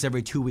once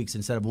every 2 weeks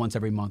instead of once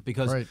every month,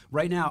 because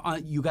right now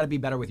you got to be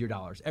better with your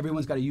dollars.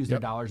 Everyone's got to use their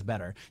dollars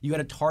better. You got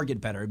to target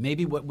better.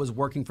 Maybe what was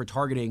working for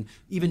targeting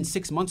even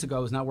 6 months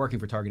ago is not working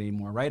for targeting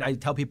anymore, right? I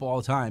tell people all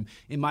the time,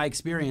 in my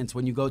experience,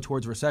 when you go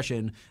towards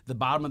recession, the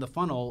bottom of the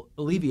funnel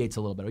alleviates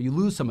a little bit, or you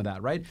lose some of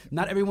that, right?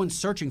 Not everyone's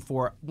searching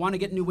for, want to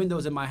get new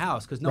windows in my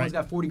house, because no one's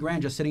got 40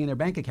 grand just sitting in their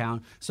bank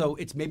account. So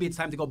maybe it's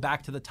time to go back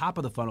to the top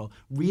of the funnel,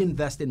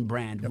 reinvest in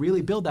brand,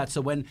 really build that,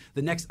 so when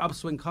the next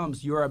upswing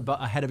comes, you're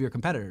ahead of your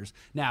competitors.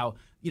 Now,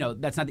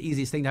 that's not the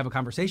easiest thing to have a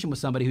conversation with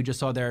somebody who just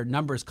saw their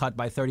numbers cut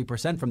by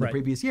 30% from the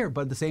previous year.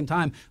 But at the same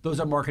time, those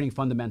are marketing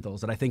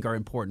fundamentals that I think are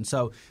important.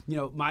 So,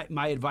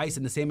 my advice,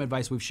 and the same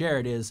advice we've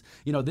shared, is,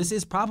 this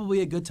is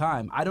probably a good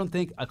time. I don't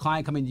think a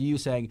client coming to you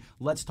saying,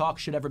 let's talk,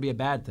 should ever be a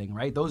bad thing,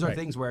 right? Those are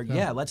things where,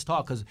 let's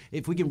talk, because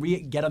if we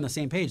can get on the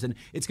same page, then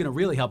it's going to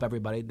really help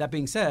everybody. That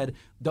being said,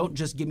 don't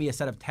just give me a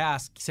set of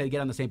tasks, say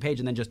get on the same page,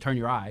 and then just turn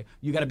your eye.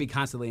 You got to be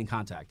constantly in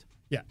contact.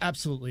 Yeah,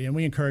 absolutely. And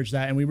we encourage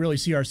that. And we really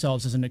see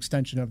ourselves as an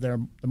extension of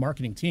the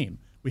marketing team.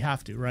 We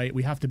have to, right?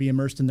 We have to be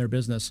immersed in their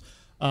business.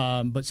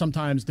 But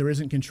sometimes there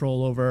isn't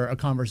control over a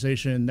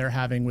conversation they're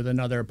having with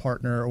another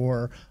partner,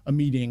 or a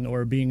meeting,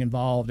 or being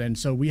involved. And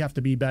so we have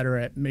to be better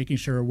at making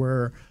sure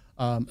we're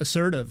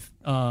assertive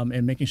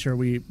and making sure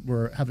we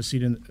have a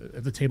seat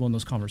at the table in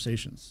those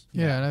conversations.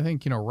 Yeah, and I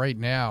think, right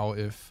now,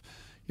 if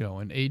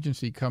an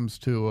agency comes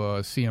to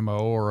a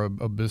CMO or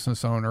a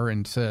business owner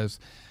and says,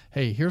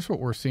 hey, here's what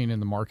we're seeing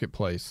in the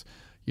marketplace.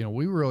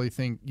 We really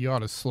think you ought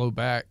to slow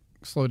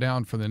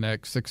down for the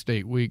next 6 to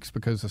 8 weeks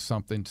because of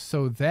something,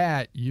 so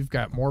that you've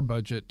got more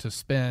budget to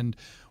spend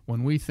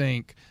when we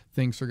think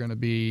things are going to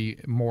be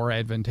more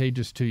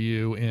advantageous to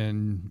you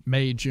in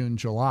May, June,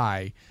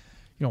 July.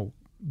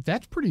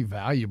 That's pretty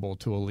valuable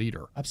to a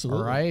leader.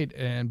 Absolutely. All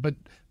right. But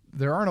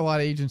there aren't a lot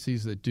of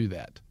agencies that do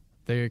that.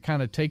 They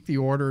kind of take the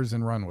orders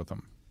and run with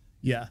them.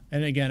 Yeah.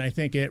 And again, I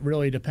think it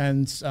really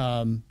depends.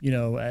 I've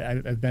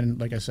been,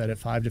 like I said, at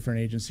 5 different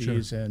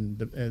agencies, and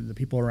the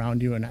people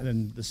around you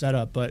and the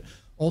setup. But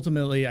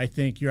ultimately, I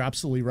think you're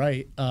absolutely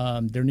right.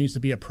 There needs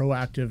to be a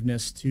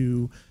proactiveness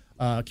to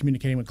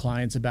communicating with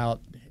clients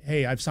about,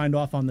 hey, I've signed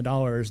off on the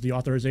dollars, the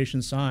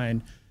authorization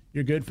signed,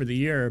 you're good for the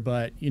year,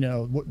 but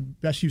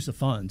best use of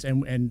funds.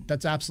 And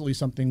that's absolutely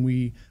something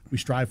we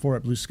strive for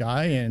at Blue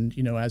Sky. And,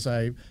 as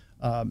I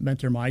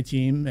mentor my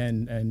team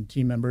and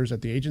team members at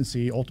the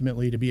agency,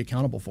 ultimately to be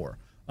accountable for.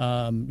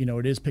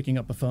 it is picking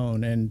up a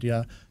phone, and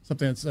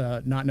something that's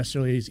not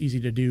necessarily as easy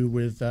to do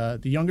with the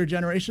younger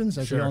generations,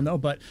 as we all know,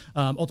 but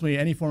ultimately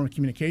any form of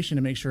communication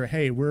to make sure,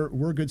 hey,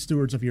 we're good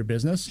stewards of your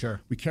business.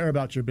 Sure. We care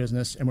about your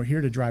business, and we're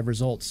here to drive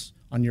results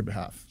on your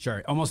behalf.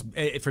 Sure. Almost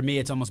for me,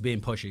 it's almost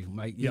being pushy.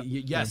 Right?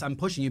 Yes, I'm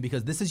pushing you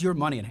because this is your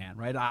money in hand,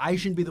 right? I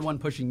shouldn't be the one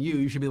pushing you.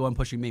 You should be the one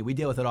pushing me. We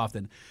deal with it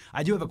often.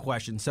 I do have a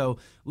question. So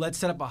let's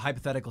set up a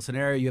hypothetical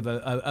scenario. You have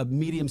a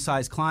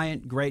medium-sized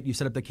client. Great. You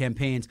set up the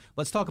campaigns.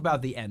 Let's talk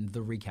about the end,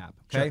 the recap.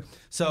 Okay. Sure.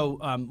 So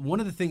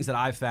one of the things that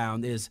I've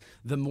found is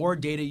the more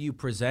data you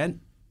present,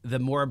 the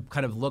more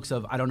kind of looks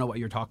of I don't know what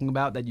you're talking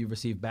about that you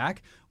receive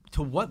back.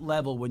 To what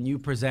level, when you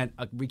present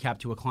a recap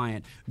to a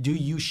client, do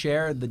you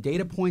share the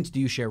data points? Do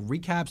you share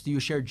recaps? Do you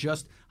share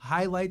just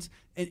highlights?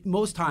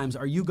 Most times,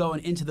 are you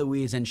going into the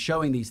weeds and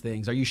showing these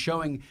things? Are you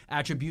showing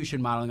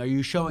attribution modeling? Are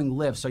you showing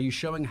lifts? Are you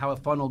showing how a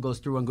funnel goes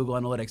through on Google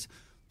Analytics?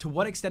 To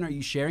what extent are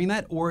you sharing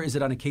that, or is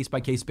it on a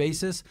case-by-case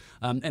basis?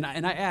 And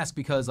I ask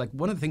because like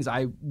one of the things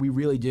we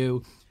really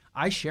do,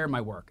 I share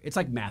my work. It's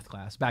like math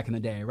class back in the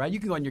day, right? You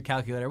can go on your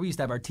calculator. We used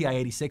to have our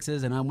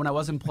TI-86s, and when I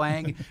wasn't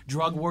playing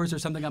Drug Wars or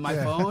something on my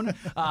phone,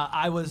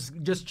 I was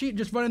just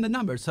running the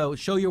numbers. So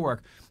show your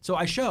work. So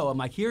I show. I'm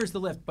like, here's the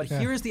lift, but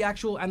here's the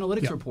actual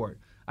analytics report.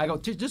 I go,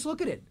 just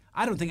look at it.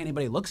 I don't think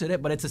anybody looks at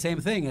it, but it's the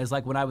same thing as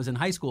like when I was in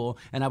high school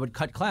and I would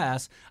cut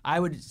class, I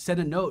would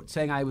send a note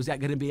saying I was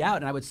going to be out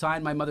and I would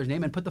sign my mother's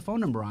name and put the phone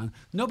number on.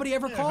 Nobody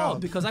ever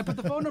called because I put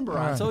the phone number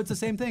on. So it's the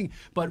same thing.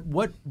 But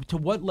to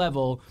what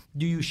level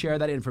do you share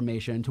that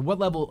information? To what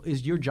level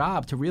is your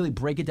job to really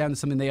break it down to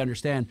something they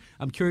understand?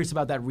 I'm curious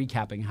about that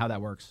recapping, how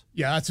that works.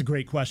 Yeah, that's a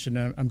great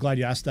question. I'm glad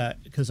you asked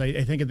that because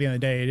I think at the end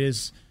of the day, it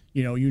is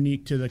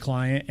unique to the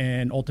client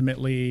and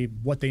ultimately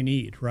what they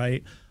need,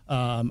 right?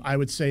 I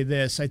would say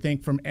this, I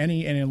think from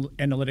any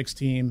analytics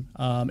team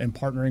and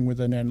partnering with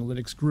an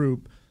analytics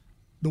group,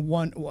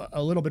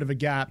 a little bit of a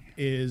gap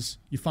is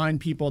you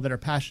find people that are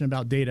passionate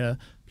about data,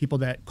 people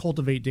that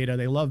cultivate data,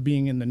 they love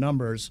being in the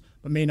numbers,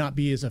 but may not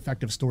be as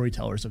effective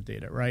storytellers of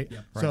data, right? Yeah,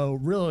 right. So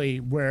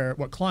really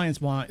what clients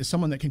want is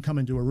someone that can come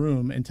into a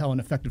room and tell an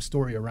effective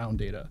story around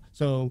data.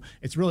 So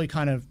it's really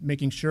kind of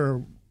making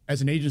sure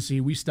as an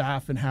agency, we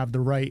staff and have the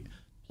right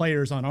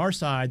players on our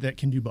side that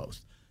can do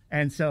both.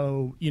 And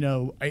so,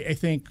 I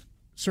think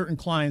certain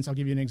clients, I'll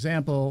give you an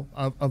example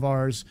of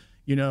ours,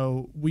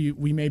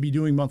 we may be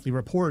doing monthly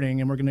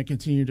reporting and we're going to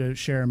continue to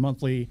share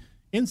monthly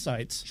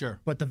insights. Sure.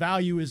 But the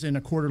value is in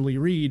a quarterly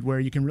read where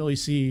you can really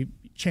see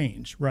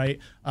change, right?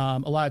 A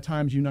lot of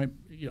times you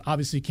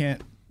obviously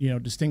can't,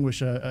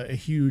 distinguish a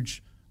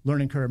huge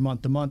learning curve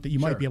month to month that you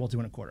might be able to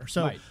in a quarter.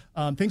 So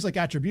things like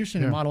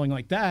attribution and modeling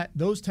like that,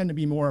 those tend to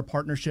be more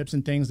partnerships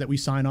and things that we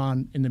sign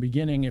on in the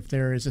beginning if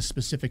there is a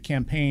specific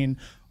campaign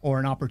or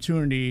an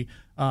opportunity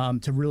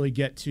to really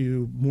get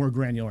to more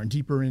granular and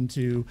deeper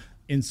into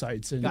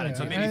insights. And, Got it.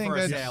 So maybe for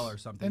a sale or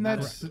something. And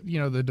that's,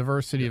 the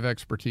diversity of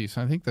expertise.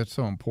 I think that's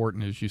so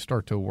important as you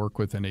start to work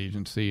with an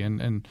agency.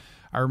 And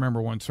I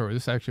remember one story.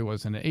 This actually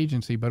wasn't an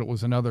agency, but it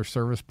was another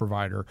service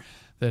provider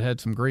that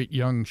had some great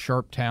young,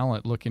 sharp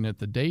talent looking at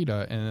the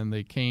data. And then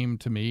they came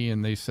to me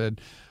and they said,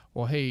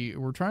 well, hey,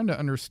 we're trying to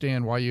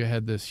understand why you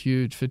had this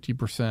huge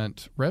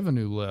 50%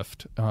 revenue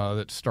lift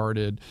that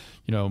started,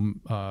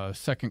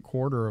 second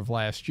quarter of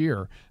last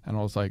year. And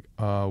I was like,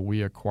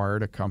 we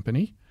acquired a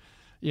company.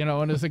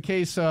 And it's a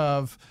case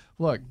of,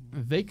 look,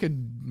 they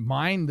could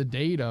mine the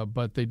data,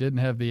 but they didn't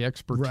have the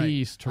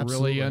expertise to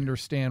really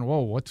understand,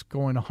 whoa, what's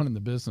going on in the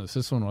business?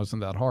 This one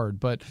wasn't that hard.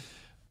 But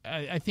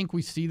I think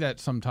we see that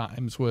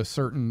sometimes with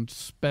certain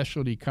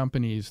specialty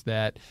companies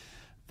that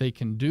they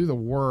can do the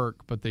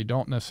work, but they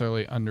don't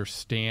necessarily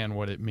understand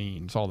what it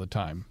means all the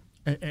time.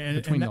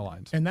 Between the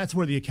lines. And that's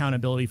where the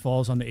accountability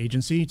falls on the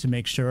agency to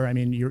make sure,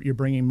 you're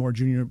bringing more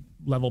junior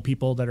level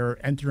people that are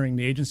entering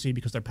the agency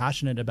because they're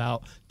passionate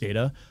about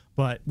data,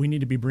 but we need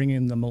to be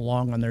bringing them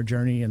along on their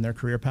journey and their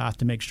career path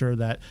to make sure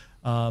that,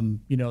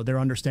 they're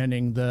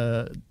understanding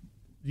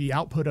the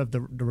output of the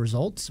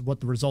results,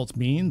 what the results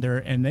mean,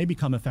 and they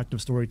become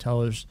effective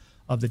storytellers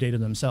of the data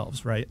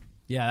themselves, right?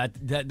 Yeah,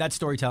 that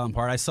storytelling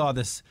part. I saw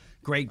this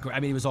great.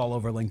 It was all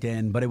over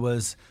LinkedIn, but it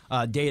was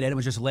data, and it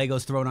was just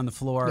Legos thrown on the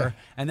floor,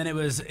 and then it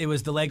was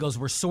the Legos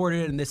were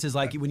sorted, and this is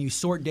like when you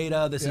sort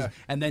data. This is,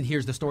 and then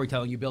here's the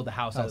storytelling. You build the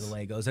house out of the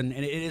Legos, and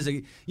it is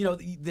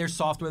there's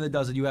software that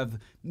does it. You have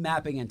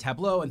mapping and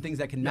Tableau and things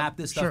that can map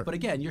this stuff. But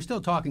again, you're still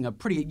talking a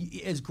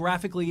pretty as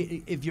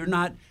graphically. If you're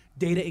not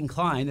data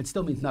inclined, it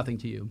still means nothing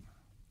to you.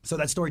 So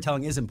that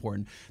storytelling is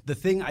important. The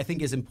thing I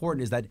think is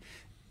important is that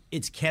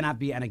it cannot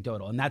be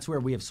anecdotal, and that's where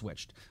we have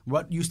switched.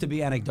 What used to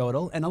be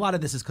anecdotal, and a lot of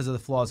this is because of the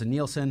flaws in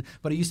Nielsen,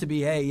 but it used to be,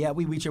 hey, yeah,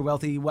 we reach a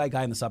wealthy white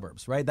guy in the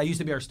suburbs, right? That used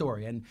to be our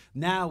story, and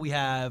now we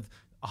have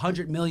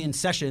 100 million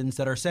sessions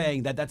that are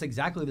saying that that's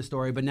exactly the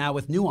story, but now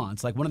with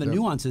nuance. Like one of the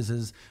nuances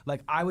is,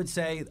 like I would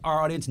say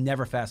our audience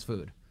never fast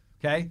food,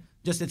 okay?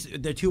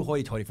 They're too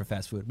hoity-toity for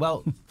fast food.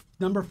 Well,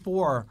 number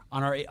 4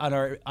 on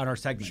our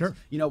segments. Sure.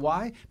 You know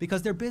why?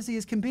 Because they're busy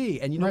as can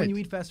be. And you know when you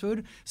eat fast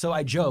food? So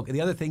I joke.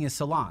 The other thing is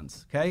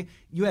salons, okay?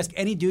 You ask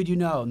any dude you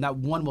know, not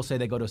one will say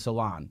they go to a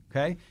salon,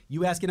 okay?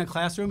 You ask in a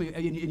classroom,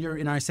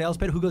 in our sales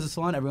pit, who goes to a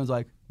salon? Everyone's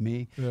like,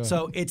 me. Yeah.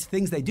 So it's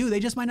things they do. They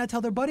just might not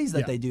tell their buddies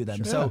that they do them.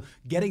 Sure. So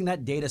getting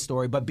that data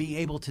story, but being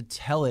able to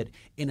tell it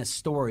in a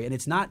story. And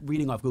it's not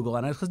reading off Google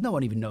Analytics because no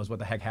one even knows what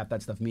the heck half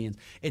that stuff means.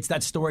 It's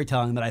that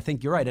storytelling that I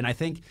think you're right. And I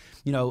think,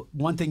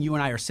 one thing you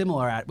and I are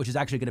similar at, which is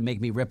actually going to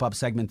make me rip up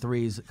segment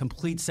 3's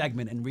complete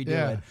segment and redo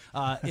it,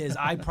 is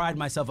I pride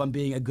myself on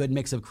being a good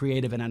mix of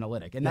creative and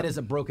analytic. And that is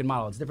a broken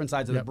model. It's different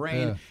sides of the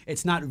brain. Yeah.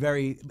 It's not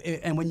very,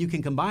 and when you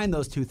can combine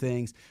those two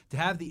things to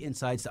have the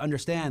insights, to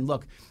understand,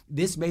 look,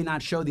 this may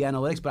not show the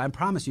analytics, but I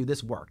promise you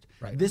this worked.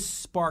 Right. This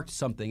sparked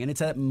something, and it's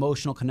that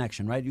emotional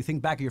connection, right? You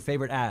think back of your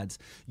favorite ads.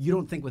 You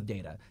don't think with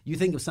data. You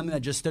think of something that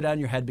just stood out in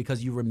your head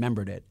because you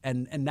remembered it,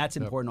 and that's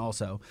important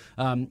also.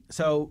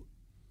 So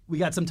we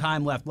got some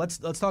time left. Let's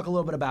talk a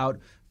little bit about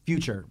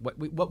future,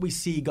 what we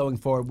see going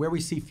forward, where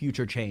we see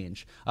future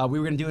change. We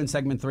were going to do in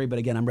segment 3, but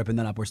again, I'm ripping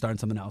that up. We're starting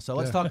something else. So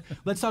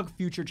let's talk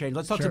future change.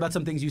 Let's talk about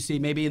some things you see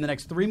maybe in the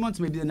next 3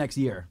 months, maybe the next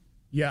year.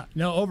 Yeah,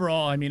 no,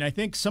 overall, I mean, I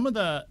think some of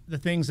the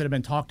things that have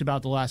been talked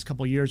about the last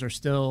couple of years are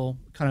still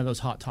kind of those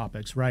hot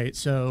topics, right?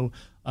 So,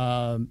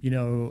 a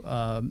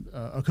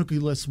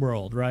cookieless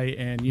world, right?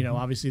 And,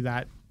 obviously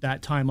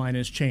that timeline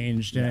has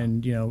changed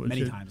and,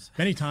 many times,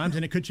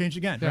 and it could change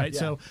again, right? Yeah.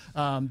 So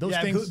those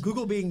things.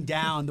 Google being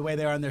down the way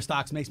they are in their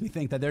stocks makes me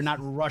think that they're not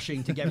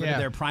rushing to get rid of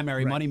their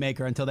primary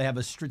moneymaker until they have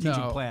a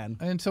strategic plan.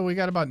 And so we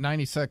got about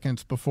 90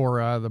 seconds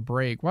before the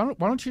break. Why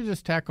don't you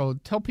just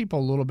tell people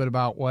a little bit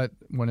about what,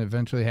 when it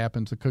eventually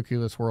happens, the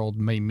cookieless world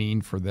may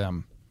mean for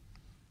them?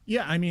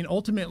 Yeah, I mean,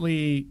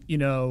 ultimately,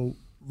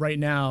 right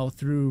now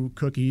through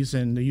cookies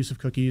and the use of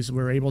cookies,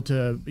 we're able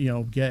to,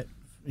 get,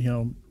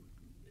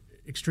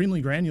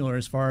 extremely granular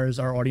as far as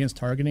our audience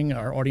targeting,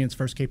 our audience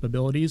first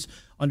capabilities,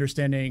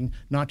 understanding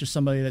not just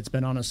somebody that's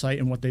been on a site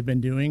and what they've been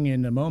doing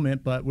in a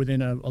moment, but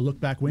within a look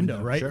back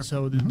window, right? Sure.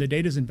 So the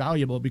data is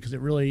invaluable because it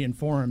really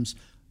informs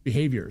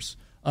behaviors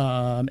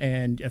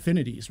and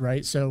affinities,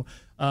 right? So,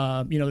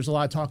 there's a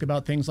lot of talk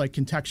about things like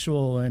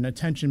contextual and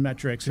attention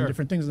metrics and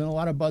different things, and a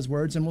lot of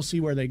buzzwords, and we'll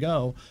see where they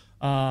go.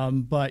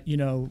 But,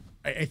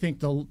 I think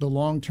the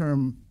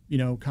long-term,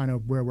 kind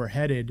of where we're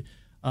headed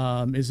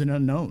is an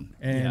unknown.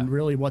 And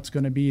really what's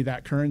going to be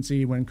that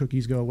currency when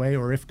cookies go away,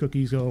 or if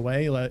cookies go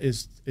away,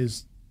 is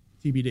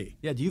TBD.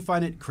 Yeah, do you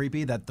find it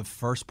creepy that the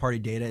first-party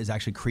data is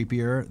actually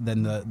creepier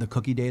than the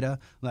cookie data?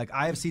 Like,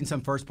 I have seen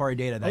some first-party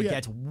data that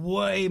gets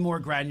way more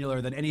granular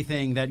than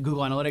anything that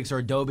Google Analytics or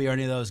Adobe or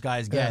any of those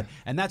guys get,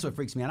 and that's what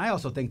freaks me out. I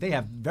also think they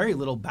have very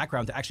little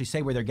background to actually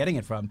say where they're getting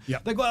it from.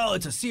 Yep. Like, well,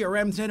 it's a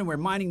CRM thing, and we're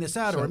mining this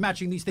out, or we're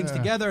matching these things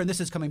together, and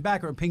this is coming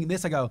back, or we're pinging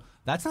this. I go,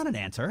 that's not an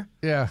answer.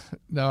 Yeah,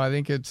 no, I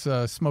think it's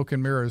smoke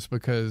and mirrors,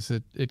 because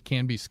it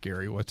can be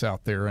scary what's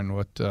out there and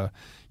what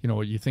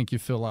what you think you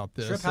fill out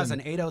this. Strip has an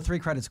 803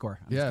 credit score.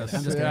 I'm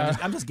just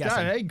guessing.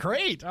 God, hey,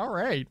 great. All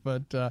right.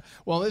 But,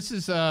 well, this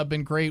has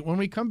been great. When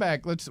we come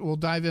back, we'll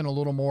dive in a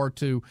little more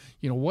to,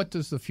 what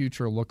does the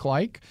future look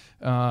like?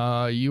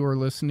 You are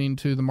listening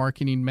to the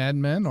Marketing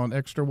Madmen on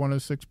Extra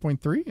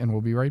 106.3, and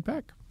we'll be right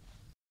back.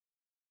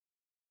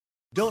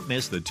 Don't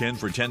miss the 10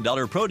 for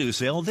 $10 produce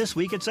sale this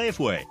week at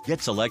Safeway. Get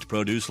select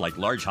produce like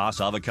large Hass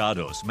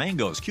avocados,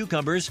 mangoes,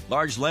 cucumbers,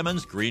 large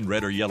lemons, green,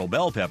 red, or yellow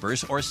bell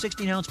peppers, or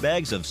 16-ounce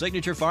bags of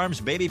Signature Farms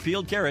baby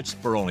peeled carrots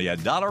for only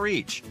 $1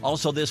 each.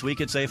 Also this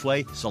week at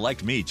Safeway,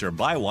 select meats or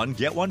buy one,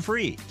 get one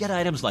free. Get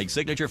items like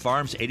Signature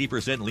Farms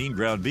 80% lean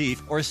ground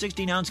beef or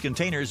 16-ounce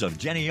containers of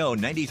Jenny O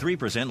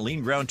 93%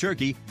 lean ground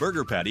turkey,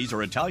 burger patties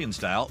or Italian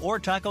style or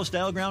taco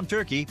style ground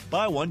turkey.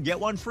 Buy one, get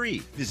one free.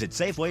 Visit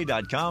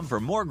Safeway.com for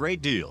more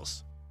great deals.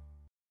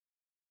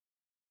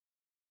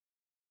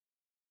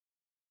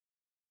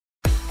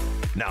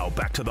 Now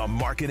back to the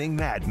Marketing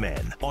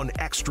Madmen on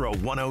Extra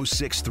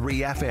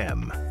 106.3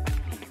 FM.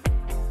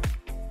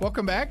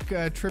 Welcome back.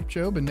 Trip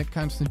Job and Nick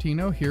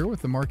Constantino here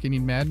with the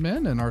Marketing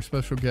Madmen and our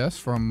special guest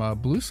from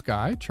Blue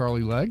Sky,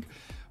 Charlie Legg.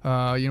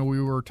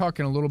 We were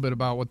talking a little bit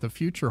about what the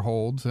future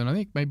holds, and I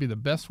think maybe the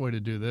best way to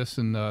do this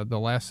in the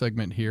last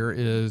segment here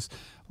is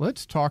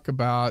let's talk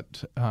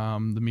about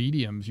the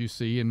mediums you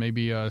see and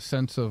maybe a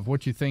sense of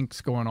what you think's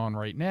going on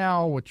right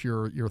now, what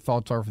your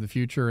thoughts are for the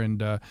future,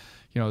 and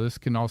this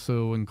can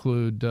also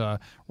include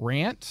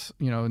rants.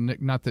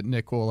 Not that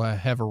Nick will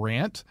have a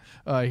rant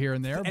here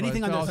and there.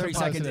 Anything but under 30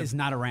 seconds is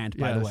not a rant,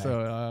 by the way.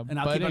 So, and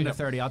I'll keep under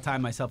 30. I'll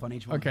time myself on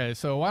each one. Okay,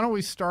 so why don't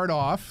we start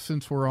off,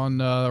 since we're on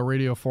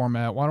radio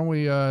format, why don't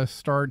we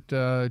start,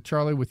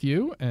 Charlie, with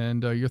you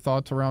and your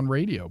thoughts around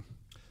radio?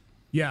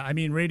 Yeah, I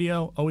mean,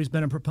 radio, always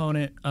been a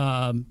proponent, pure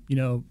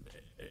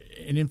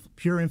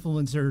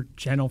influencer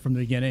channel from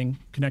the beginning,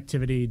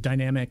 connectivity,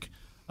 dynamic.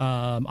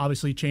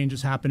 Obviously, change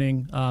is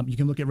happening. You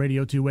can look at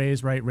radio two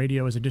ways, right?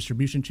 Radio as a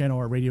distribution channel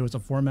or radio as a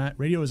format.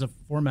 Radio as a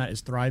format is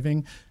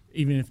thriving,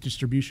 even if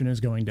distribution is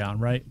going down,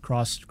 right?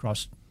 Across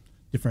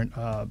different,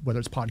 whether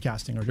it's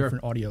podcasting or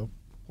different audio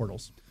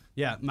portals.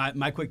 Yeah,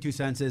 my quick 2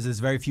 cents is there's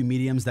very few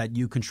mediums that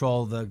you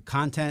control the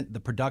content, the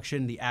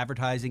production, the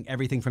advertising,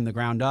 everything from the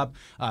ground up.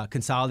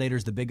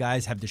 Consolidators, the big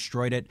guys, have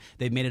destroyed it.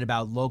 They've made it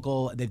about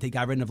local. They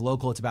got rid of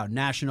local. It's about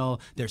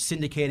national. They're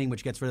syndicating,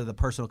 which gets rid of the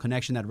personal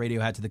connection that radio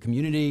had to the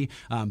community.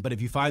 But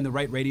if you find the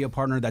right radio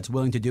partner that's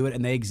willing to do it,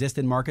 and they exist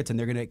in markets, and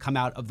they're going to come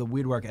out of the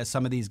woodwork as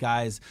some of these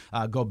guys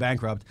go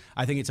bankrupt,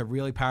 I think it's a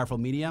really powerful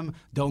medium.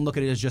 Don't look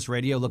at it as just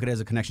radio. Look at it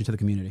as a connection to the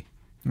community.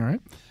 All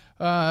right.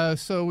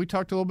 So we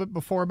talked a little bit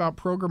before about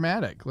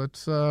programmatic.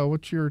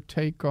 What's your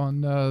take on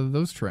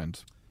those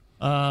trends?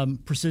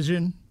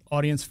 Precision,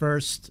 audience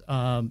first,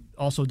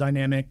 also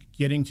dynamic,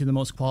 getting to the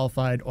most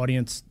qualified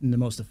audience in the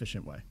most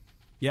efficient way.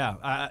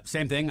 Yeah,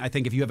 same thing. I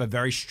think if you have a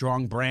very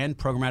strong brand,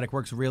 programmatic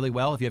works really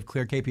well. If you have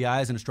clear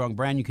KPIs and a strong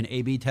brand, you can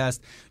A/B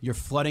test. You're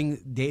flooding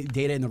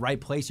data in the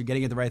right place. You're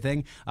getting at the right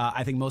thing.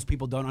 I think most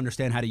people don't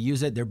understand how to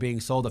use it. They're being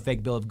sold a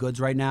fake bill of goods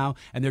right now,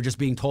 and they're just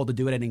being told to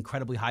do it at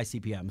incredibly high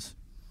CPMs.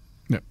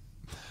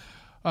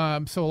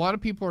 So a lot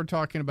of people are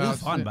talking about. This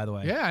is fun, by the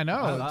way. Yeah, I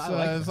know.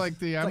 It's like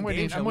the I'm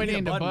waiting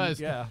to buzz.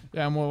 Yeah.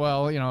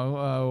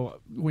 Well,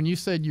 when you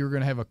said you were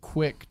going to have a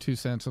quick 2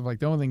 cents, of like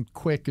the only thing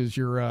quick is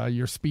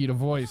your speed of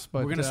voice. But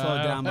we're going to slow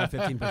it down by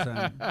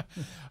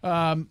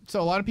 15%.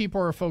 So a lot of people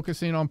are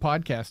focusing on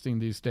podcasting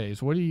these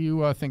days. What do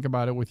you think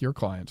about it with your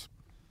clients?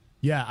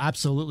 Yeah,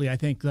 absolutely. I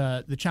think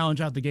the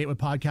challenge out the gate with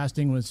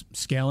podcasting was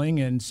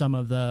scaling and some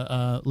of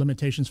the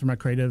limitations from our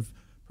creative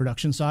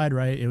production side,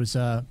 right? It was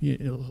a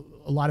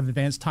lot of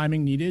advanced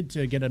timing needed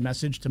to get a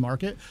message to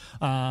market,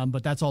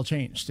 but that's all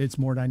changed. It's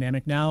more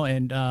dynamic now,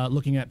 and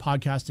looking at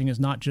podcasting is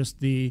not just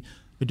the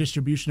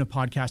distribution of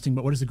podcasting,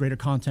 but what is the greater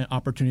content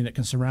opportunity that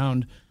can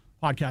surround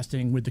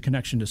podcasting with the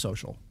connection to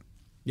social.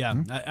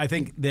 Yeah, I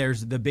think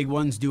there's the big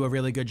ones do a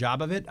really good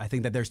job of it. I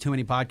think that there's too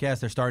many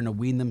podcasts. They're starting to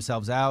wean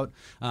themselves out.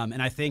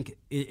 And I think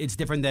it's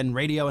different than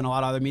radio and a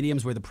lot of other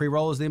mediums where the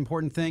pre-roll is the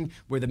important thing,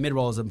 where the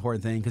mid-roll is the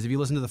important thing. Because if you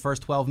listen to the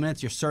first 12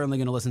 minutes, you're certainly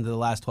going to listen to the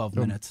last 12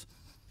 minutes.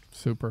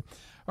 Super.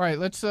 All right,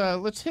 let's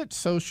hit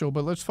social,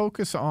 but let's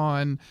focus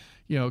on,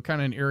 kind of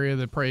an area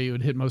that probably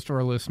would hit most of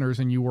our listeners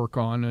and you work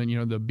on,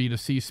 the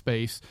B2C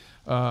space.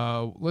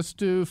 Let's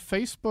do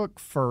Facebook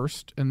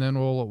first, and then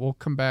we'll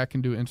come back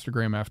and do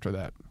Instagram after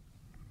that.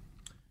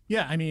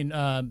 Yeah, I mean,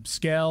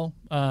 scale,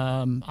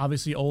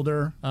 obviously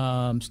older,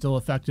 still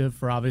effective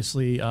for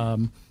obviously,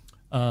 and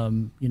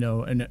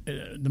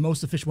the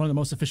most efficient, one of the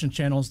most efficient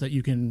channels that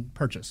you can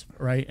purchase,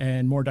 right?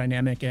 And more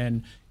dynamic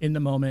and in the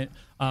moment.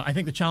 I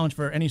think the challenge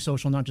for any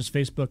social, not just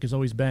Facebook, has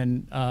always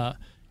been,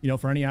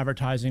 for any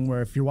advertising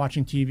where if you're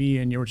watching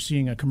TV and you're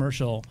seeing a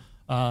commercial,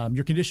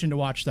 you're conditioned to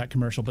watch that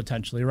commercial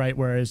potentially, right?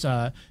 Whereas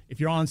if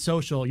you're on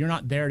social, you're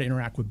not there to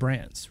interact with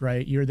brands,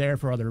 right? You're there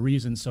for other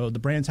reasons. So the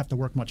brands have to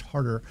work much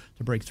harder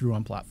to break through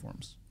on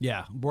platforms.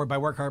 Yeah, by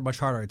work hard, much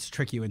harder, it's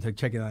trick you into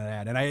checking on that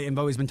ad. And I've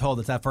always been told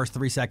it's that first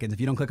 3 seconds.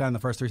 If you don't click on it in the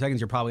first 3 seconds,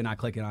 you're probably not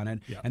clicking on it.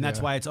 Yeah. And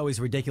that's why it's always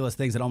ridiculous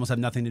things that almost have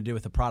nothing to do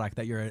with the product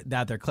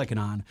that they're clicking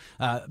on.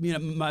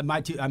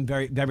 I'm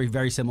very, very,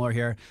 very similar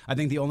here. I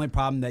think the only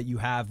problem that you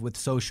have with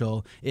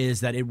social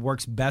is that it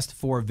works best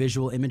for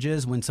visual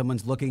images when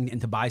someone's looking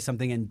to buy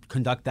something and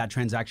conduct that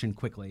transaction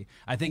quickly.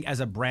 I think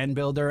as a brand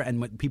builder and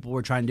what people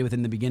were trying to do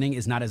within the beginning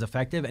is not as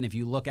effective. And if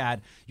you look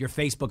at your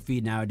Facebook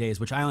feed nowadays,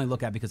 which I only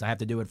look at because I have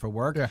to do it for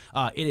work,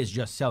 it is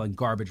just selling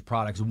garbage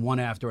products one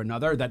after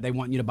another that they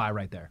want you to buy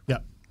right there. Yeah.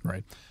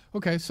 Right.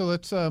 Okay, so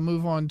let's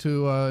move on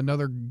to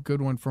another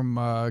good one from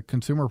a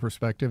consumer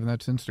perspective, and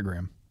that's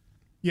Instagram.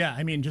 Yeah,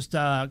 I mean, just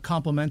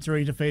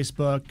complementary to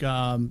Facebook,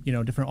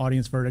 different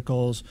audience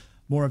verticals,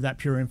 more of that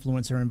pure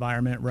influencer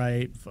environment,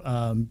 right?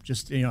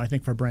 I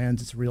think for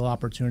brands, it's a real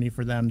opportunity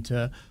for them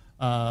to,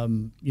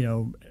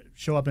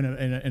 show up in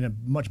a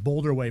much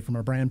bolder way from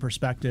a brand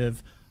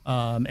perspective,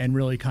 and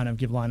really kind of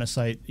give line of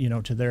sight,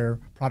 to their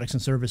products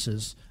and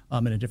services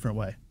in a different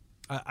way.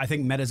 I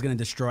think Meta's going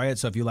to destroy it.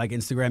 So if you like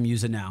Instagram,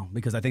 use it now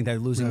because I think they're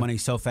losing money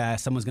so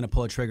fast. Someone's going to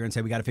pull a trigger and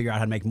say, we got to figure out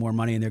how to make more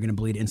money, and they're going to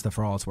bleed Insta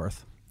for all it's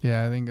worth.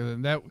 Yeah, I think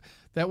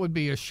that would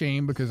be a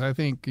shame because I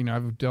think,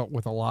 I've dealt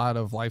with a lot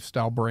of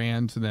lifestyle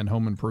brands and then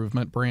home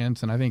improvement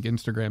brands, and I think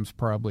Instagram's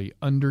probably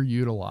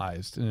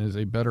underutilized and is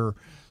a better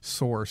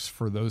source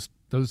for those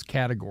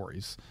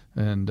categories.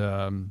 And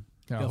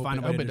you'll find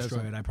a way to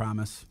destroy it, I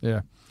promise.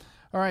 Yeah.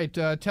 All right,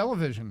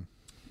 television.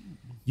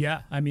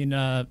 Yeah, I mean,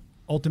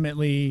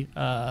 ultimately,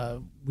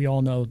 we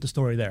all know the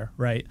story there,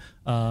 right?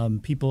 Our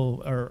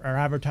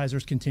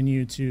advertisers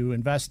continue to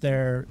invest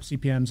there,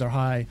 CPMs are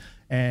high,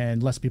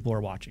 and less people are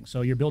watching.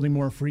 So you're building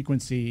more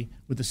frequency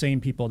with the same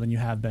people than you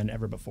have been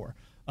ever before.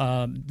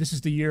 This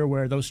is the year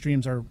where those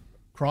streams are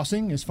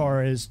crossing as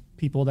far as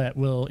people that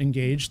will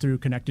engage through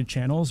connected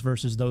channels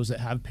versus those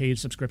that have paid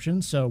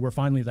subscriptions. So we're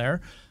finally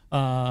there.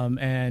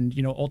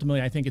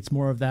 Ultimately, I think it's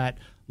more of that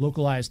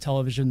localized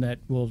television that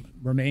will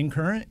remain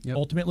current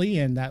ultimately,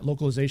 and that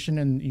localization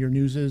and your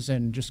newses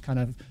and just kind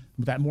of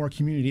that more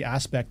community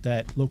aspect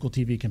that local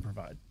TV can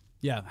provide.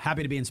 Yeah,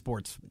 happy to be in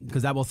sports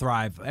because that will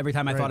thrive. Every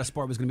time I thought a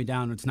sport was going to be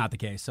down, it's not the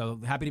case. So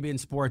happy to be in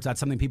sports. That's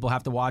something people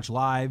have to watch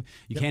live.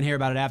 You can't hear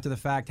about it after the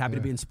fact. Happy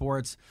to be in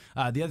sports.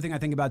 The other thing I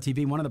think about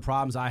TV, one of the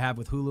problems I have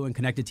with Hulu and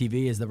connected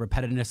TV is the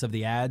repetitiveness of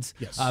the ads.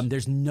 Yes.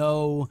 There's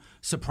no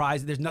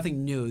surprise. There's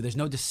nothing new. There's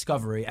no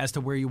discovery as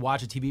to where you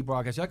watch a TV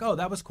broadcast. You're like, oh,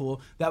 that was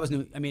cool. That was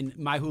new. I mean,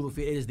 my Hulu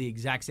feed is the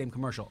exact same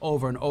commercial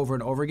over and over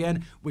and over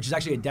again, which is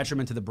actually a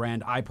detriment to the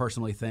brand, I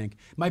personally think.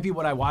 Might be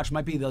what I watch.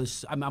 Might be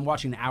those. I'm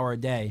watching an hour a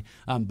day,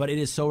 but it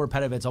is so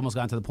repetitive, it's almost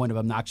gotten to the point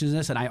of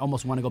obnoxiousness, and I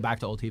almost want to go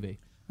back to old TV.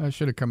 I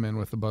should have come in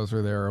with the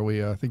buzzer there.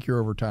 I think you're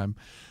over time.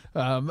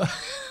 We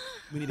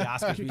need the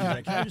Oscars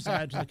music. Can I just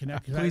add to the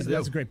connect? Please do.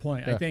 That's a great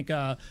point. Yeah. I think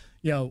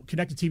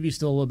connected TV is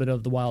still a little bit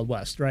of the Wild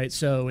West, right?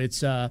 So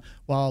it's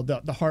while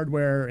the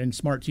hardware and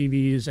smart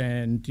TVs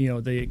and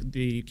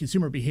the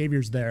consumer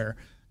behaviors there.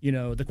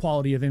 The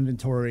quality of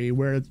inventory,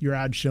 where your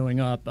ad's showing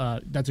up,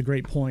 that's a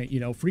great point.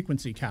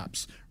 Frequency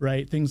caps,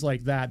 right? Things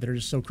like that are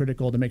just so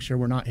critical to make sure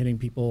we're not hitting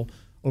people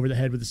over the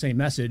head with the same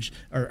message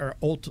are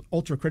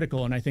ultra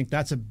critical. And I think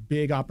that's a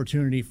big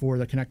opportunity for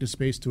the connected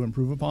space to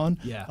improve upon,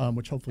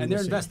 which hopefully and they're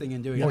investing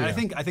in doing it. And I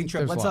think,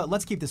 Trip,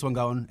 let's keep this one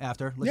going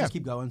after. Let's just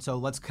keep going. So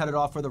let's cut it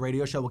off for the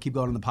radio show. We'll keep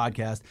going on the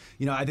podcast.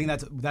 I think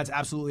that's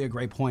absolutely a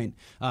great point.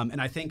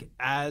 And I think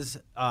as,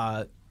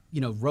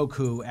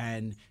 Roku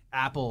and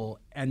Apple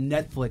and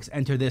Netflix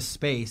enter this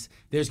space,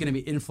 there's going to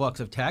be influx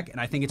of tech, and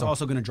I think it's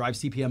also going to drive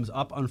CPMs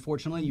up,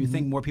 unfortunately. You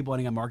think more people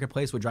entering a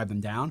marketplace would drive them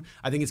down.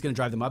 I think it's going to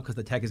drive them up because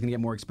the tech is going to get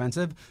more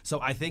expensive.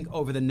 So I think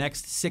over the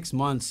next 6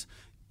 months,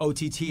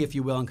 OTT, if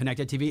you will, and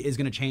connected TV is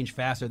going to change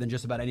faster than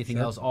just about anything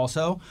else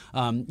also.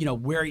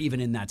 We're even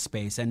in that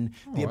space. And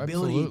the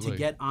ability to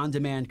get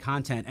on-demand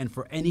content and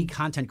for any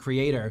content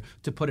creator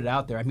to put it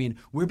out there. I mean,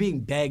 we're being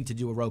begged to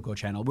do a Roku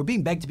channel. We're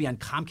being begged to be on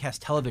Comcast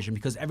television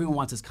because everyone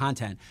wants this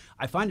content.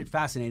 I find it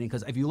fascinating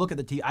because if you look at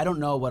the TV, I don't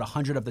know what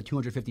 100 of the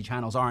 250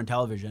 channels are on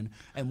television.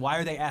 And why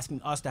are they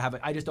asking us to have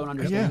it? I just don't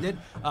understand it.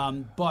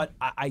 But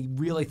I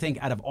really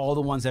think out of all the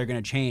ones that are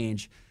going to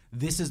change,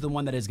 this is the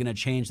one that is going to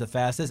change the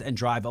fastest and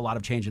drive a lot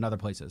of change in other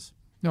places.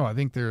 No, I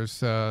think there's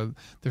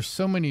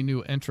so many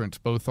new entrants,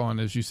 both on,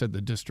 as you said,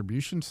 the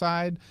distribution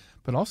side,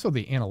 but also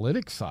the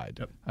analytics side.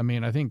 Yep. I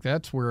mean, I think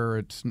that's where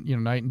it's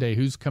night and day.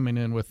 Who's coming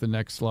in with the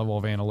next level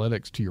of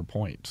analytics? To your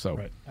point, so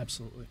right,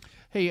 absolutely.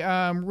 Hey,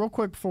 real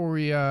quick before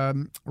we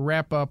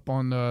wrap up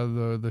on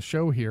the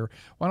show here,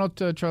 why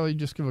don't Charlie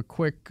just give a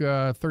quick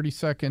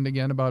 30-second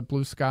again about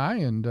Blue Sky,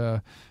 and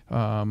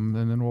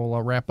then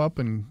we'll wrap up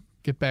and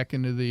get back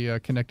into the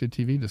connected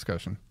TV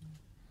discussion.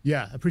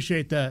 Yeah,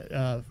 appreciate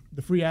the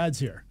free ads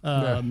here.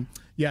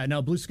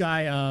 Blue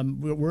Sky.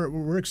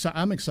 We're excited.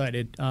 I'm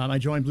excited. I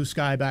joined Blue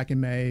Sky back in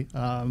May.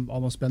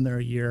 Almost been there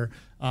a year,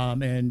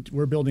 and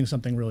we're building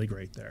something really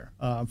great there.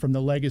 From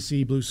the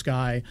legacy Blue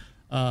Sky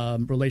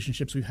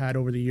relationships we've had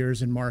over the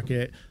years in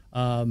market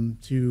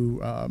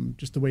to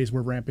just the ways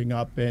we're ramping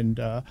up and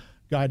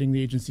guiding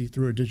the agency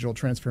through a digital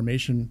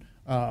transformation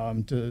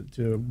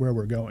to where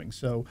we're going.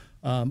 So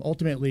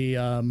ultimately,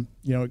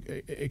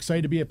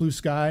 excited to be at Blue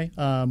Sky.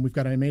 We've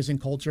got an amazing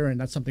culture, and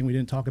that's something we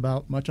didn't talk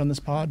about much on this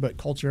pod, but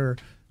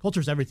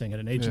culture's everything at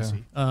an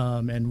agency.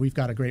 And we've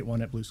got a great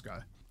one at Blue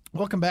Sky.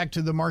 Welcome back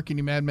to the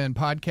Marketing Madmen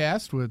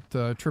podcast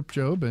with Trip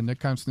Job and Nick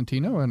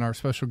Constantino and our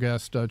special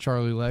guest,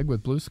 Charlie Legg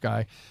with Blue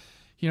Sky.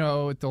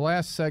 At the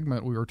last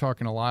segment, we were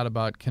talking a lot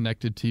about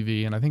connected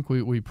TV, and I think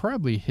we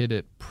probably hit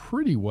it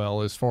pretty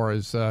well as far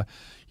as,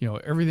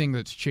 everything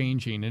that's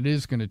changing. It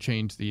is going to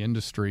change the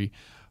industry.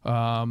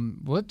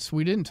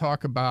 We didn't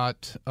talk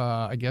about,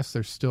 I guess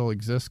there still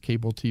exists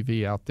cable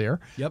TV out there.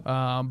 Yep.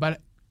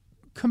 But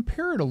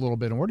compare it a little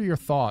bit, and what are your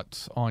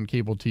thoughts on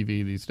cable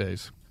TV these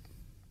days?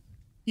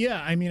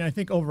 Yeah, I mean, I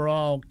think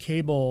overall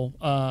cable,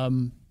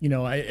 and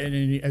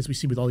as we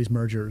see with all these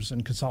mergers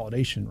and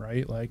consolidation,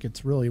 right? Like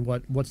it's really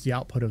what's the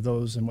output of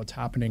those and what's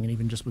happening, and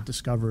even just with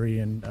Discovery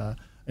and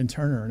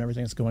Turner and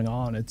everything that's going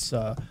on. It's,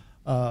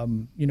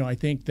 I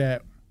think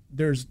that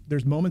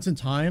there's moments in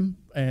time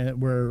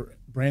where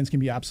brands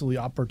can be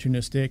absolutely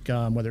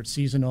opportunistic, whether it's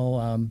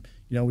seasonal.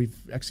 We've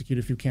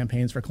executed a few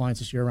campaigns for clients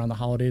this year around the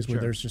holidays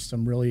where there's just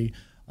some really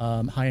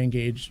high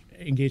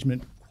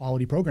engagement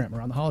quality program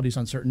around the holidays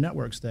on certain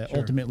networks that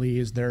ultimately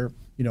is their,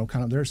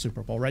 kind of their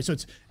Super Bowl, right? So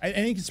I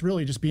think it's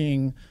really just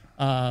being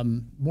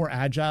more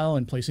agile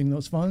and placing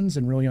those funds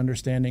and really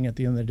understanding at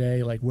the end of the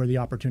day, like where the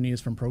opportunity is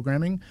from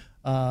programming.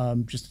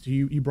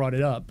 You brought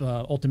it up.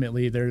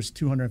 Ultimately, there's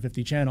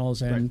 250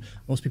 channels and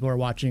most people are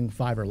watching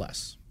 5 or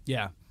less.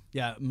 Yeah.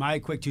 Yeah, my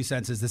quick 2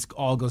 cents is this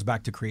all goes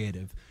back to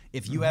creative.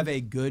 If you have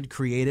a good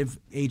creative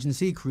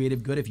agency,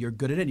 if you're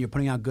good at it and you're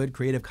putting out good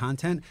creative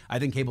content, I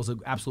think cable's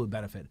an absolute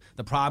benefit.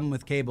 The problem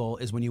with cable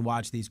is when you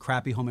watch these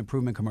crappy home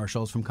improvement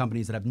commercials from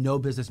companies that have no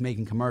business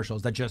making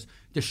commercials that just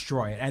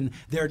destroy it. And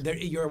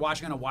you're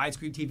watching on a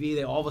widescreen TV,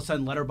 they all of a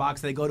sudden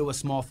letterbox, they go to a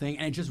small thing,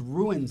 and it just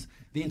ruins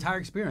the entire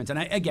experience. And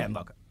again,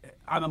 look,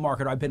 I'm a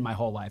marketer. I've been my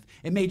whole life.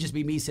 It may just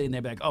be me sitting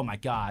there be like, oh my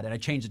God, and I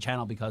changed the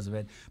channel because of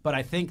it. But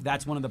I think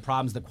that's one of the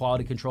problems. The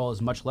quality control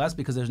is much less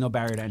because there's no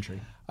barrier to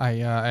entry. I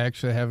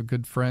actually have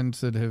good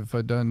friends that have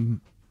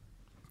done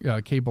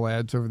cable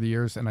ads over the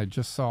years, and I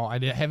just saw, I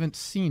haven't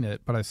seen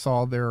it, but I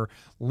saw their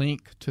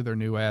link to their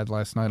new ad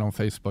last night on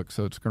Facebook,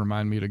 so it's going to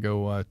remind me to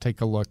go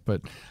take a look,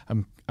 but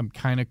I'm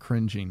kind of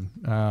cringing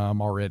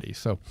already.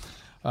 So,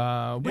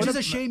 which is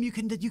a shame. You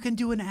can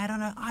do an ad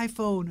on an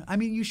iPhone. I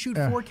mean, you shoot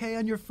 4K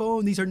on your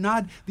phone. These are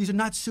not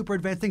super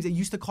advanced things. It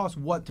used to cost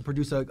what to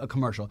produce a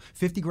commercial?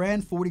 50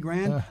 grand, 40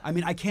 grand. I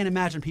mean, I can't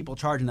imagine people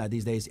charging that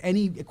these days.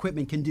 Any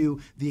equipment can do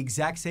the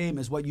exact same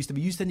as what used to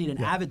be. You used to need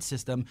an Avid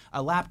system.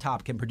 A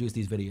laptop can produce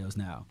these videos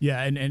now.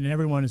 Yeah, and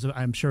everyone is,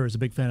 I'm sure, is a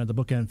big fan of the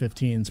bookend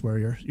 15s, where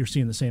you're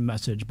seeing the same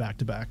message back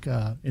to back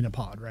in a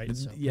pod, right?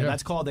 So. Yeah,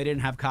 that's called they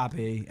didn't have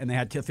copy, and they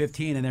had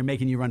 15, and they're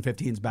making you run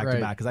 15s back to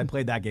back. Because I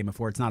played that game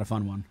before. It's not a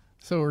fun one.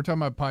 So we're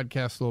talking about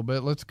podcasts a little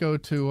bit. Let's go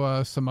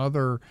to some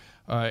other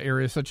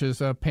areas such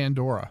as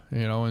Pandora,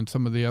 and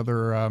some of the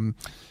other,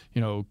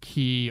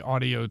 key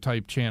audio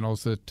type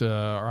channels that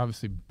are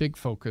obviously big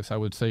focus, I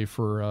would say,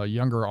 for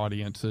younger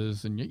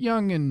audiences and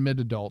young and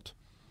mid-adult.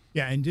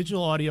 Yeah, and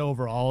digital audio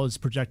overall is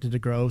projected to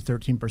grow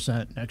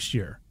 13% next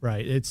year,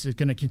 right? It's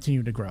going to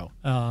continue to grow,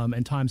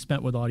 and time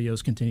spent with audio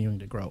is continuing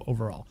to grow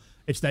overall.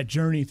 It's that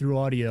journey through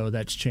audio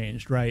that's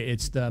changed, right?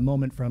 It's the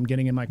moment from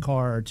getting in my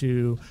car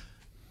to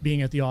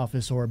being at the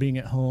office or being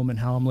at home and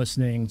how I'm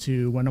listening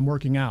to when I'm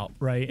working out,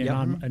 right?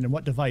 And and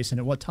what device and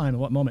at what time and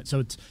what moment.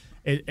 So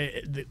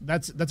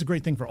that's a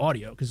great thing for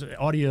audio because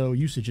audio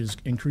usage is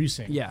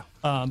increasing. Yeah.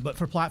 But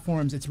for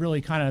platforms, it's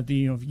really kind of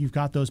you've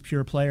got those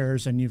pure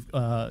players and you've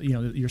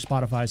your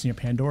Spotify's and your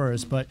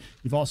Pandoras, but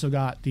you've also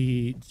got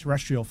the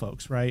terrestrial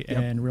folks, right? Yep.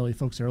 And really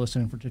folks that are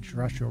listening for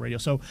terrestrial radio.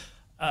 So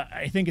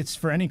I think it's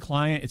for any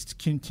client, it's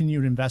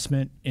continued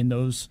investment in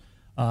those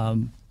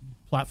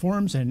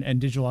platforms and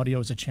digital audio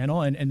as a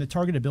channel, and the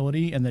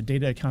targetability and the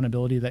data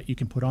accountability that you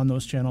can put on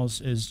those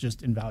channels is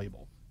just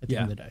invaluable at the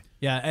end of the day.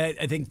 Yeah,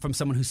 I think from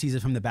someone who sees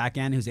it from the back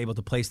end, who's able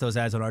to place those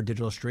ads on our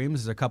digital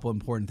streams, there's a couple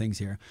important things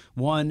here.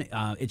 One,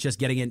 it's just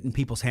getting it in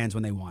people's hands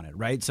when they want it,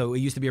 right? So it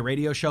used to be a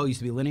radio show, it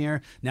used to be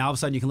linear. Now all of a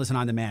sudden you can listen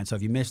on demand. So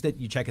if you missed it,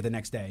 you check it the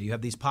next day. You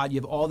have you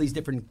have all these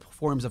different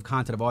forms of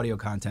content, of audio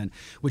content,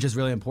 which is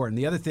really important.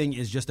 The other thing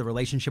is just the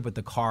relationship with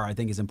the car, I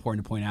think is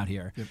important to point out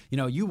here.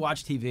 Yep. You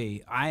watch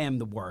TV, I am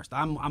the worst.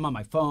 I'm on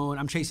my phone,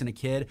 I'm chasing a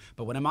kid,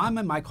 but when I'm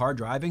in my car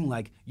driving,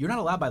 you're not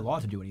allowed by law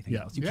to do anything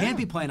else. You can't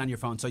be playing on your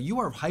phone. So you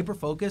are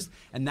hyper-focused,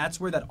 and that's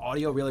where that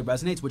audio really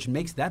resonates, which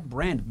makes that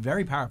brand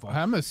very powerful.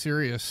 I'm a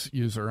serious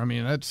user. I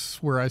mean,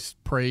 that's where I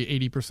spray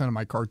 80% of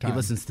my car time. He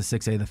listens to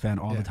 6A The Fan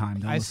all the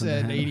time. I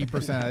said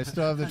 80%. I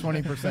still have the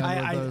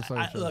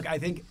 20%. Look, I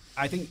think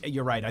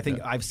you're right. I think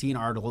I've seen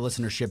our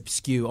listenership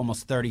skew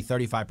almost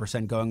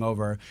 35% going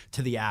over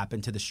to the app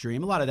and to the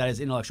stream. A lot of that is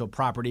intellectual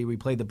property. We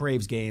played the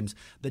Braves games.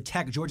 The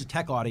Georgia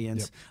Tech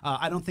audience,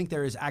 I don't think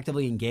they're as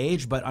actively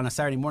engaged, but on a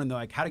Saturday morning, they're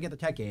like, how to get the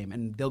Tech game?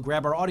 And they'll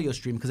grab our audio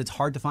stream because it's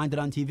hard to find it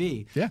on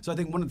TV. Yeah. So I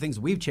think one of the things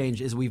we've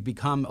changed is we've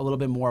become a little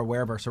bit more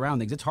aware of our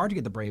surroundings. It's hard to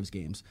get the Braves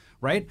games,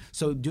 right?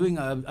 So doing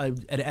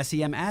an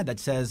SEM ad that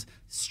says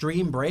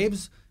stream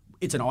Braves,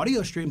 it's an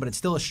audio stream, but it's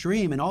still a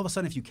stream. And all of a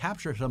sudden, if you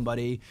capture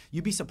somebody,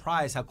 you'd be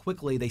surprised how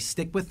quickly they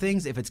stick with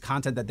things if it's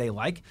content that they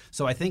like.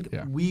 So I think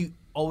we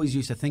always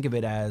used to think of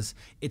it as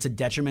it's a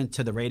detriment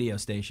to the radio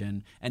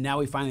station. And now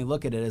we finally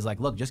look at it as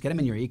look, just get them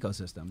in your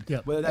ecosystem.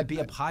 Yep. Whether that be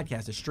a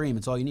podcast, a stream,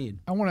 it's all you need.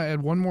 I want to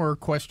add one more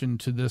question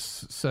to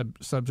this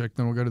subject,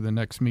 then we'll go to the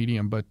next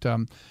medium. But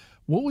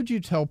what would you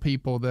tell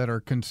people that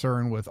are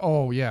concerned with,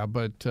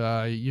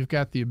 but you've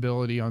got the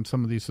ability on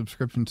some of these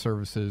subscription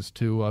services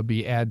to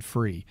be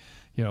ad-free,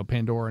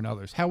 Pandora and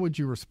others. How would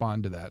you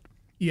respond to that?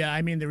 Yeah,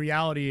 I mean, the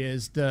reality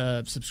is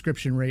the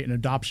subscription rate and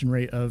adoption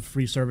rate of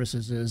free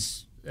services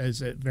is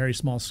at very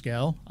small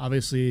scale.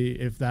 Obviously,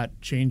 if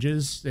that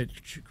changes, it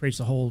creates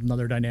a whole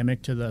another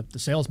dynamic to the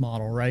sales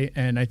model, right?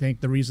 And I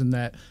think the reason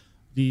that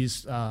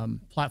these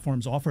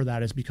platforms offer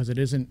that is because it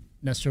isn't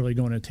necessarily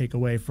going to take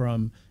away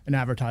from an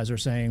advertiser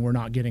saying we're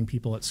not getting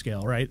people at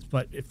scale, right?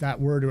 But if that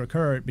were to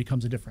occur, it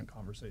becomes a different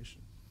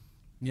conversation.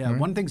 Yeah,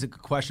 one thing's a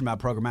question about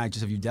programmatic,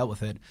 just if you dealt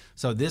with it.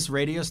 So this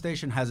radio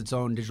station has its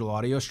own digital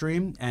audio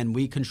stream, and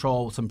we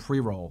control some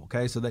pre-roll,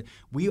 okay? So that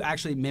we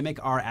actually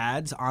mimic our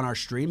ads on our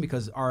stream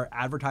because our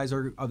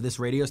advertiser of this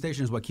radio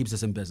station is what keeps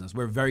us in business.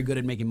 We're very good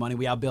at making money.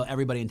 We outbill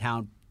everybody in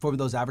town for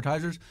those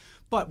advertisers,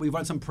 but we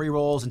run some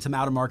pre-rolls and some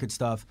out-of-market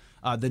stuff.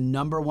 The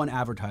number one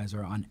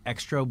advertiser on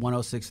Extra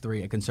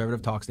 106.3, a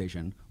conservative talk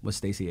station, was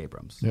Stacey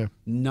Abrams. Yeah.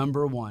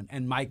 Number one.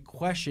 And my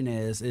question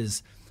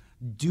is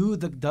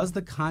does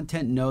the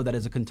content know that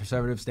it's a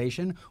conservative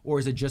station, or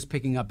is it just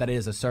picking up that it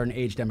is a certain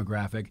age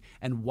demographic?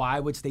 And why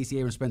would Stacey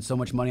Abrams spend so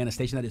much money on a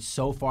station that is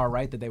so far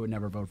right that they would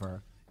never vote for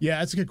her? Yeah,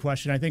 that's a good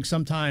question. I think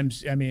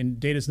sometimes,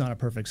 data is not a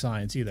perfect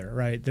science either,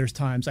 right? There's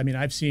times,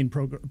 I've seen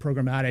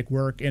programmatic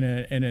work in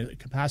a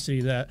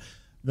capacity that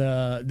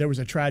there was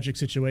a tragic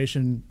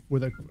situation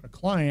with a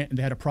client, and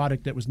they had a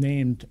product that was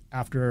named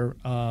after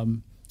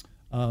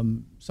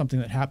something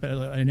that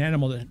happened, an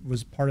animal that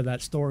was part of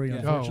that story,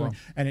 unfortunately,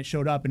 and it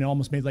showed up and it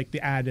almost made like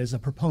the ad as a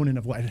proponent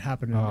of what had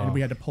happened, and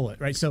we had to pull it,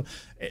 right? So,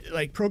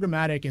 like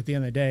programmatic, at the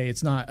end of the day,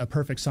 it's not a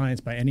perfect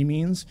science by any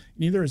means.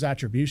 Neither is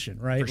attribution,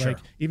 right? For sure. Like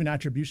even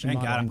attribution. Thank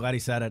modeling, God, I'm glad he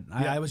said it.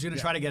 I was going to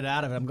try to get it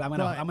out of it. I'm going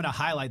to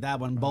highlight that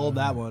one, bold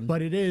that one.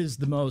 But it is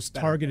the most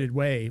targeted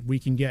way we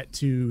can get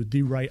to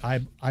the right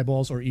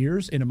eyeballs or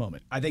ears in a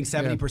moment. I think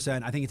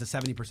 70%. I think it's a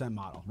 70%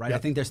 model, right? I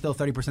think there's still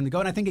 30% to go,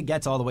 and I think it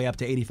gets all the way up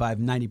to 85,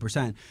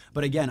 90%.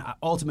 But again,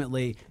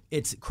 ultimately,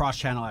 it's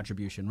cross-channel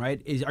attribution,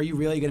 right? Are you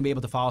really going to be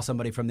able to follow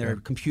somebody from their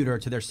computer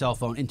to their cell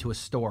phone into a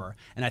store?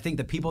 And I think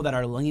the people that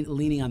are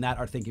leaning on that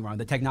are thinking wrong.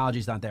 The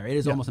technology's not there. It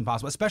is almost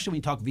impossible, especially when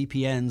you talk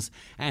VPNs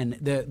and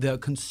the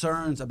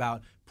concerns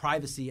about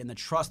privacy and the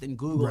trust in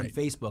Google and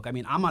Facebook. I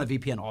mean, I'm on a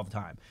VPN all the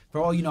time. For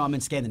all you know, I'm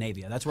in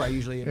Scandinavia. That's where I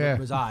usually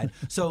reside.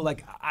 So,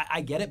 like,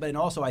 I get it, but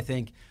also I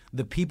think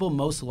the people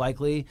most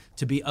likely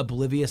to be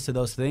oblivious to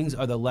those things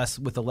are the less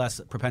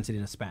propensity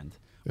to spend.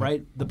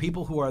 Right? The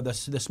people who are the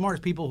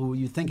smartest people who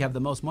you think have the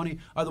most money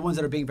are the ones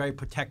that are being very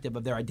protective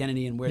of their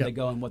identity and where they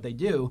go and what they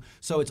do.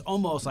 So it's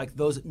almost like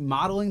those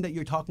modeling that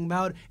you're talking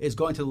about is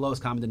going to the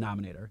lowest common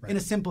denominator in a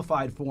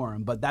simplified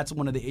form. But that's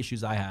one of the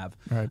issues I have.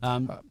 Right.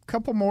 A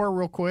couple more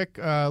real quick.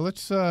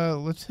 Let's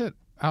hit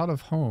out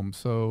of home.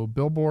 So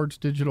billboards,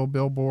 digital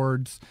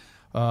billboards,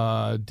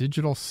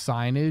 digital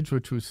signage,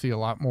 which we see a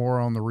lot more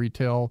on the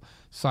retail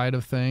side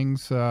of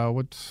things.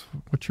 What's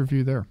your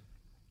view there?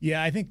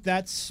 Yeah, I think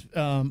that's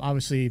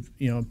obviously,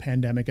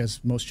 pandemic,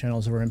 as most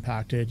channels were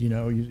impacted,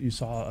 you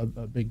saw a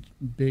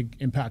big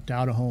impact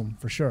out of home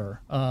for sure.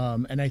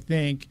 And I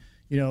think,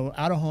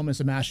 out of home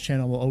as a mass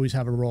channel will always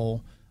have a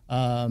role.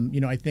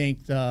 I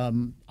think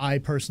I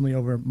personally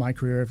over my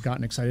career have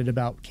gotten excited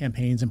about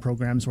campaigns and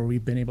programs where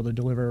we've been able to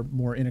deliver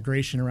more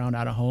integration around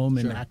out of home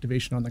and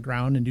activation on the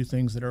ground and do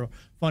things that are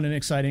fun and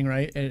exciting,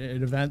 right, at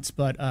events.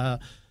 But, I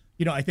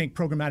think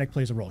programmatic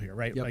plays a role here,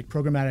 right? Like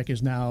programmatic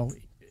is now...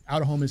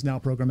 Out of home is now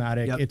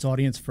programmatic. It's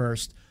audience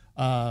first.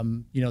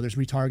 There's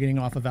retargeting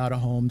off of out of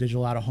home,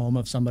 digital out of home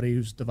of somebody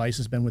whose device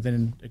has been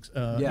within,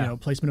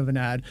 placement of an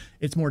ad.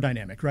 It's more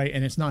dynamic, right?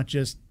 And it's not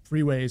just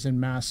freeways and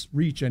mass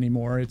reach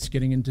anymore. It's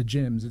getting into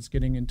gyms. It's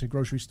getting into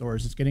grocery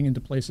stores. It's getting into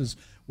places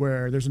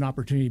where there's an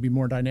opportunity to be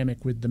more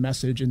dynamic with the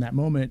message in that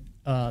moment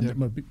that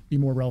might be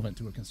more relevant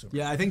to a consumer.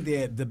 Yeah, I think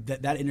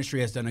that industry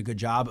has done a good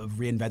job of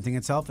reinventing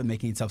itself and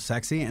making itself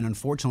sexy. And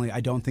unfortunately,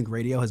 I don't think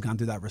radio has gone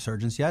through that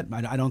resurgence yet.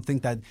 I don't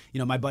think that,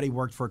 my buddy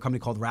worked for a company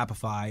called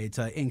Rapify. It's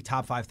a Inc.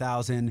 Top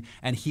 5,000.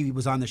 And he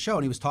was on the show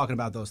and he was talking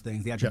about those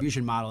things, the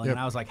attribution modeling. And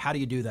I was like, how do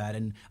you do that?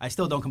 And I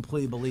still don't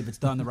completely believe it's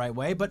done the right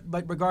way. But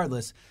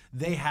regardless,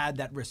 they had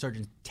that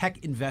resurgence.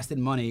 Tech invested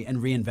money and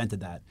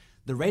reinvented that.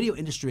 The radio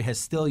industry has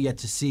still yet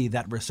to see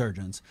that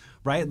resurgence,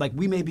 right? Like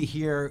we may be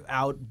here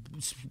out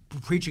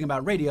preaching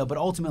about radio, but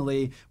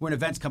ultimately we're an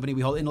events company.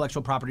 We hold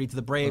intellectual property to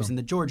the Braves and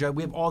the Georgia.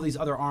 We have all these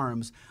other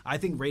arms. I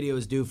think radio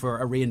is due for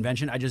a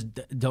reinvention. I just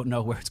don't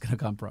know where it's going to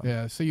come from.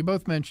 Yeah, so you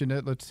both mentioned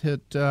it. Let's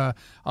hit,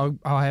 I'll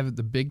have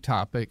the big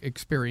topic,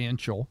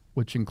 experiential,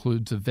 which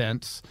includes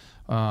events.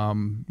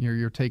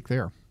 Your take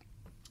there.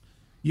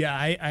 Yeah,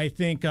 I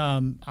think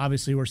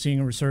obviously we're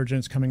seeing a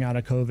resurgence coming out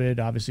of COVID.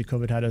 Obviously,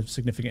 COVID had a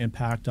significant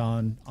impact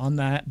on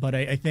that. But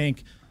I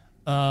think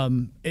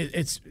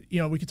it's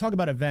we could talk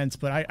about events,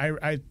 but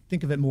I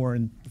think of it more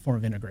in the form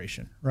of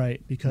integration,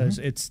 right? Because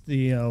it's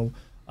the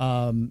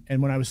and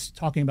when I was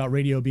talking about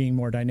radio being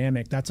more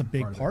dynamic, that's a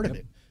big part of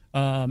it.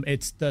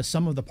 It's the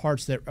sum of the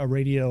parts that a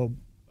radio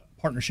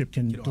partnership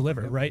can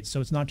deliver, right? So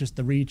it's not just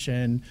the reach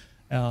and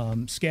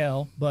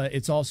scale, but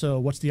it's also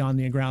what's the on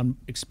the ground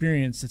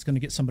experience that's going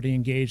to get somebody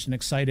engaged and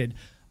excited,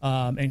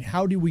 and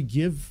how do we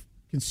give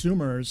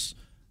consumers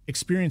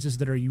experiences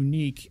that are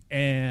unique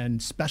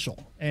and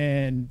special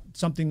and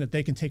something that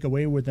they can take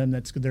away with them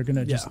that's they're going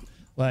to just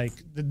like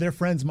their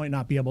friends might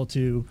not be able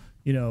to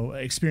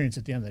experience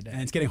at the end of the day.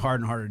 And it's getting harder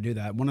and harder to do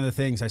that. One of the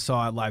things I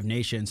saw at Live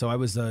Nation, so I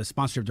was the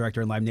sponsorship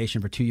director in Live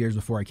Nation for 2 years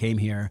before I came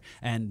here,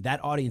 and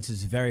that audience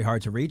is very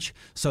hard to reach,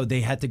 so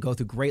they had to go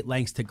through great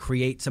lengths to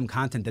create some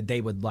content that they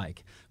would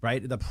like,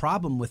 right? The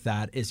problem with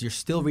that is you're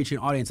still reaching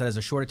an audience that has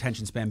a short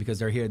attention span because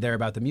they're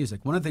about the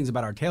music. One of the things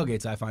about our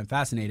tailgates I find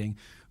fascinating,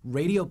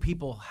 radio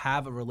people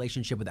have a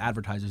relationship with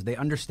advertisers. They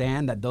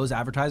understand that those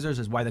advertisers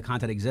is why the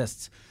content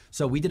exists.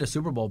 So we did a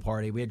Super Bowl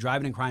party. We had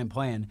Driving and Crime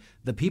playing.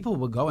 The people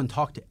would go and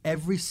talk to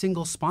every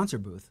single sponsor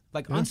booth,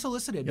 like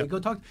unsolicited. They go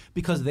talk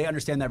because they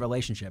understand that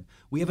relationship.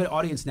 We have an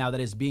audience now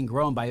that is being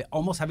grown by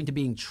almost having to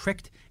being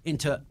tricked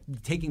into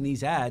taking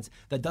these ads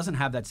that doesn't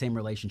have that same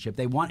relationship.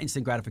 They want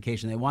instant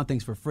gratification. They want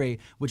things for free,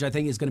 which I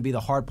think is going to be the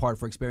hard part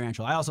for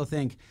experiential. I also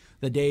think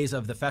the days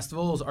of the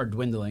festivals are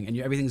dwindling and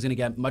everything's going to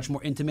get much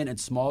more intimate and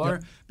smaller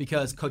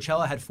because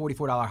Coachella had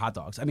 $44 hot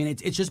dogs. I mean,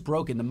 it's just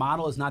broken. The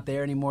model is not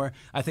there anymore.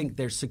 I think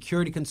there's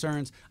security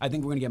concerns. I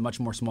think we're going to get much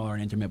more smaller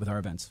and intimate with our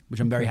events, which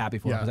I'm very happy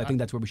for because I think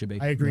that's where we should be.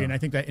 I agree, and I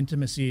think that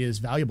intimacy intimacy is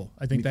valuable.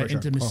 I think that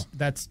intimacy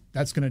that's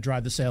going to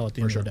drive the sale at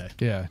the end of the day.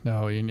 Yeah,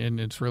 no, and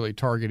it's really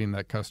targeting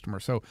that customer.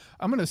 So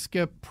I'm going to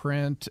skip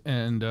print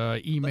and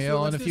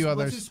email and a few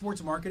others. Let's do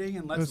sports marketing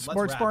and let's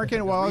sports wrap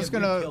marketing. Well, I was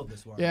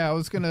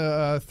going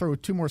to throw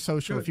two more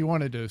social if you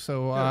want to do.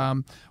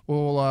 So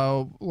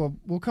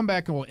we'll come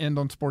back and we'll end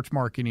on sports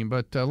marketing.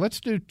 But let's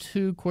do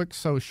two quick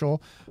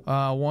social.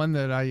 One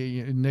that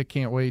Nick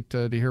can't wait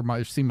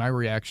to see my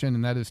reaction,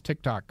 and that is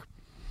TikTok.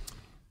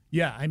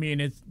 Yeah, I mean,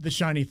 it's the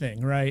shiny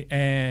thing, right?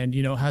 And,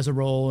 has a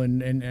role,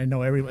 and I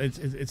know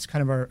it's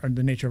kind of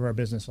the nature of our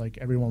business. Like,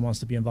 everyone wants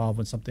to be involved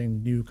when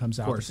something new comes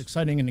out. It's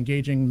exciting and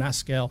engaging, mass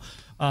scale.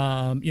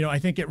 I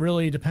think it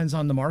really depends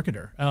on the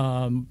marketer.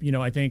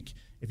 I think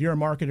if you're a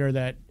marketer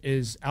that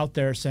is out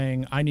there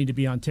saying, I need to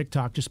be on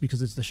TikTok just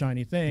because it's the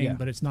shiny thing,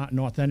 but it's not an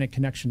authentic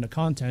connection to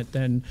content,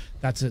 then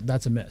that's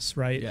a miss,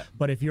 right? Yeah.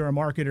 But if you're a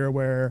marketer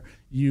where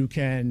you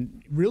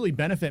can really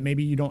benefit,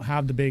 maybe you don't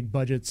have the big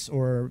budgets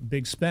or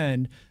big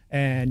spend,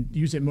 and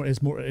use it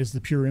more as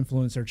the pure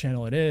influencer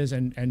channel it is,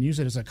 and use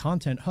it as a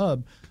content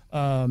hub,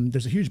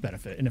 there's a huge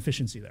benefit and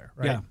efficiency there,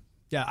 right?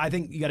 Yeah, I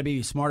think you got to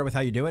be smarter with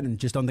how you do it, and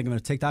just don't think of it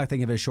as TikTok.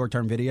 Think of it as short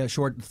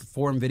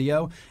form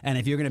video. And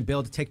if you're going to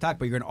build a TikTok,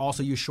 but you're going to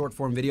also use short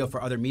form video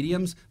for other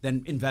mediums,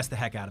 then invest the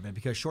heck out of it,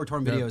 because short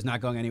form video is not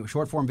going anywhere.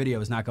 Short form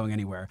video is not going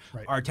anywhere.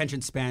 Right. Our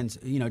attention spans,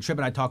 Tripp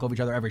and I talk over each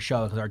other every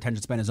show because our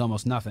attention span is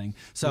almost nothing.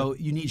 So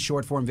you need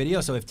short form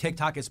video. So if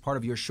TikTok is part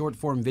of your short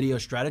form video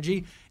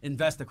strategy,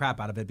 invest the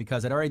crap out of it,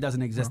 because it already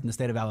doesn't exist in the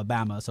state of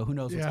Alabama. So who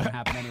knows what's going to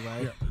happen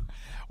anyway. Yeah.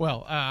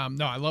 Well,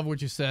 no, I love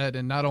what you said,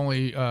 and not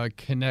only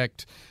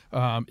connect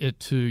it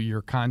to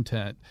your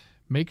content,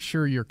 make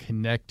sure you're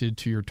connected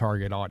to your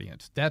target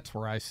audience. That's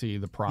where I see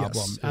the problem.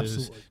 Yes,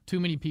 absolutely.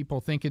 Too many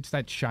people think it's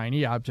that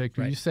shiny object,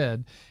 you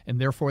said, and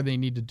therefore they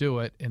need to do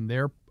it, and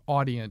their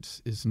audience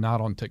is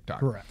not on TikTok.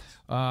 Correct.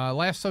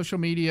 Last social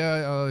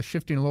media,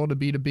 shifting a little to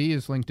B2B,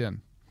 is LinkedIn.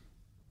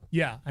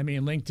 Yeah, I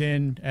mean,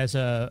 LinkedIn as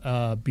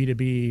a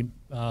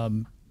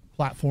B2B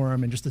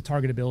platform, and just the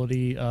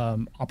targetability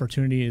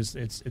opportunity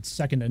it's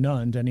second to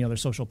none to any other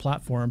social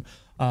platform.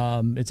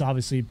 It's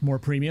obviously more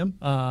premium,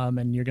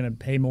 and you're going to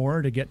pay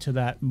more to get to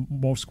that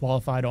most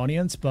qualified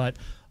audience. But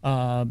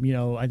I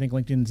think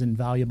LinkedIn's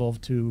invaluable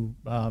to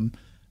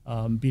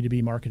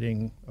B2B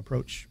marketing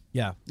approach.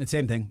 Yeah, it's the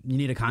same thing. You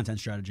need a content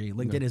strategy.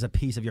 LinkedIn is a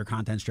piece of your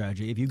content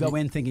strategy. If you go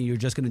in thinking you're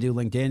just going to do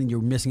LinkedIn,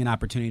 you're missing an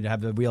opportunity to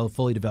have a real,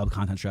 fully developed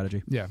content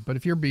strategy. Yeah, but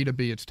if you're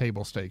B2B, it's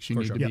table stakes. You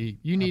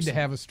need to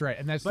have a strategy,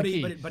 and that's the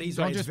key. But he's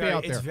Don't right. just be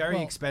out there.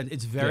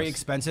 It's very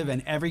expensive,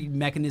 and every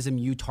mechanism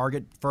you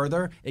target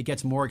further, it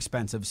gets more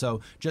expensive.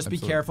 So just be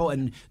careful,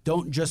 and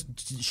don't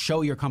just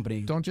show your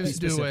company. Don't just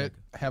do it.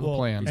 Have a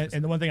plan.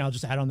 And the one thing I'll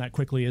just add on that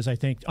quickly is I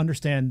think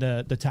understand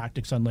the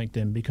tactics on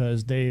LinkedIn,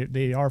 because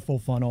they are full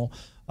funnel.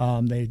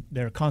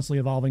 They're constantly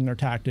evolving their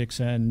tactics,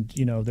 and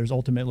there's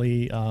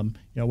ultimately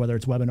whether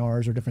it's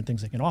webinars or different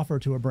things they can offer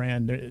to a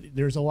brand.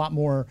 There's a lot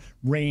more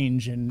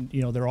range in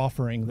their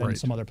offering than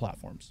some other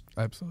platforms.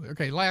 Absolutely.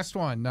 Okay, last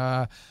one.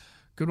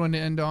 Good one to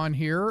end on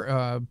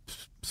here.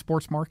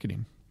 Sports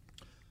marketing.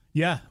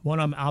 Yeah, one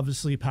I'm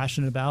obviously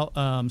passionate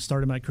about.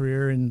 Started my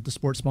career in the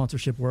sports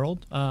sponsorship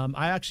world.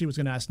 I actually was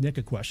going to ask Nick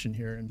a question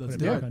here and put it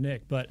back on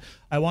Nick, but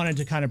I wanted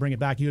to kind of bring it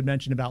back. You had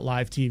mentioned about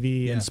live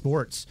TV and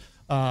sports.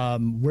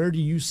 Where do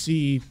you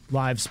see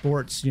live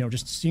sports?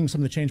 Just seeing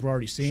some of the change we're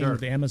already seeing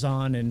with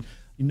Amazon, and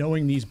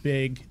knowing these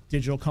big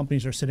digital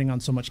companies are sitting on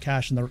so much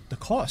cash, and the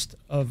cost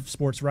of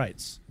sports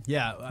rights.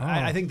 Yeah,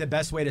 I think the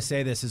best way to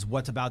say this is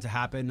what's about to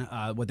happen.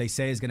 What they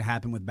say is going to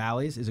happen with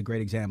Bally's is a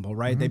great example,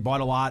 right? They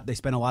bought a lot, they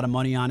spent a lot of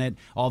money on it.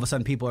 All of a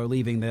sudden, people are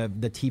leaving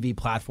the TV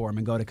platform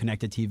and go to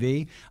connected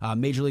TV.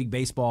 Major League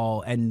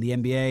Baseball and the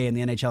NBA and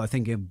the NHL are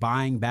thinking of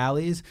buying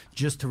Bally's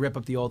just to rip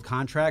up the old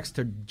contracts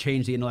to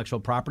change the intellectual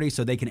property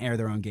so they can air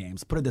their own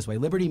games. Put it this way,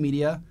 Liberty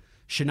Media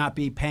should not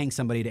be paying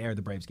somebody to air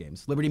the Braves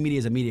games. Liberty Media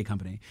is a media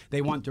company.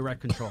 They want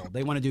direct control.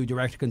 They want to do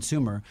direct to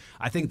consumer.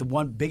 I think the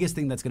one biggest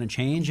thing that's going to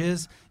change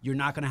is you're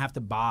not going to have to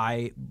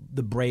buy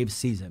the Braves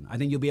season. I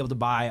think you'll be able to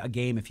buy a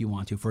game if you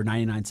want to for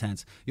 99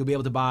 cents. You'll be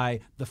able to buy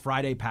the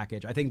Friday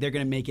package. I think they're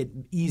going to make it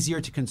easier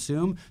to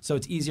consume, so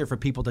it's easier for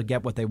people to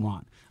get what they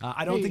want.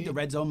 I don't think the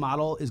red zone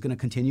model is going to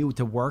continue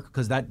to work,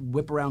 because that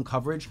whip around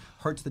coverage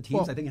hurts the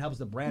teams. I think it helps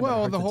the brand.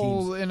 Well, the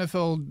whole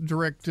NFL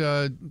direct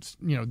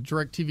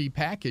TV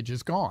package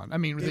is gone. I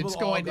mean, it's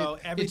going.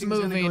 It's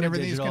moving.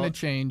 Everything's going to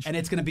change, and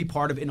it's going to be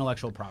part of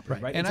intellectual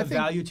property, right? And it's a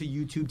value to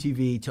YouTube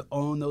TV to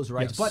own those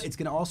rights, but it's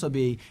going to also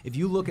be, if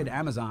you look at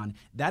Amazon,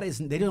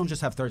 they don't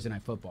just have Thursday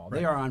Night Football.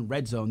 They are on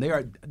Red Zone.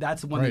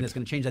 That's one thing that's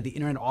going to change that the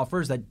internet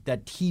offers that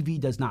TV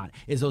does not,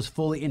 is those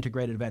fully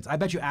integrated events. I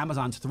bet you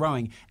Amazon's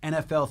throwing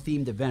NFL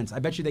themed events. I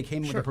bet you they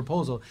came with a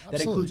proposal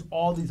that includes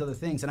all these other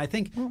things, and I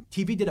think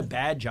TV did a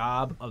bad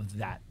job of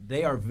that.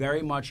 They are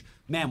very much,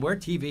 we're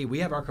TV. We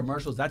have our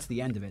commercials. That's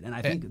the end of it. And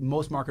I think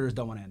most marketers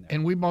don't want to end there.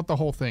 And we bought the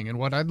whole thing. And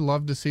what I'd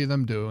love to see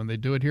them do, and they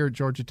do it here at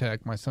Georgia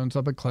Tech, my son's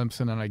up at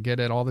Clemson, and I get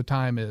it all the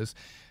time, is,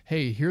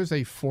 hey, here's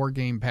a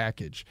 4-game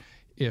package.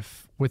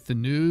 If with the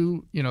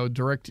new, not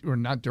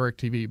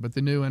DirecTV, but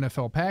the new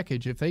NFL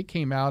package, if they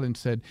came out and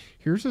said,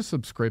 here's a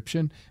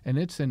subscription and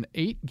it's an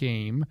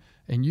 8-game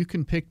and you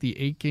can pick the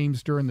 8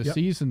 games during the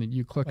season that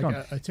you click on.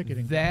 A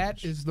ticketing that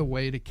package. is the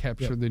way to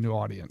capture the new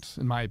audience,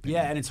 in my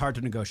opinion. Yeah, and it's hard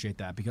to negotiate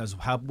that because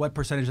what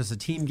percentage does a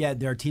team get?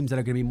 There are teams that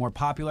are going to be more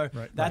popular.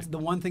 That's the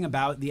one thing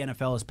about the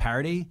NFL is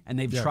parity, and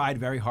they've tried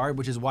very hard,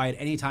 which is why at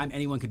any time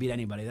anyone could beat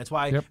anybody. That's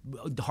why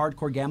the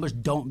hardcore gamblers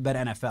don't bet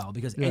NFL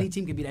because any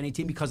team can beat any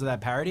team because of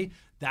that parity.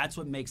 That's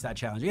what makes that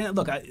challenging. And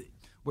look,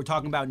 we're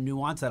talking about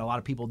nuance that a lot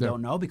of people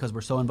don't know because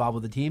we're so involved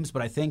with the teams,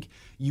 but I think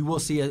you will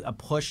see a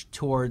push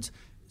towards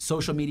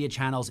social media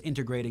channels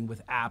integrating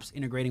with apps,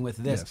 integrating with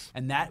this.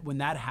 And that when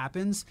that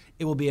happens,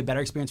 it will be a better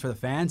experience for the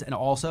fans. And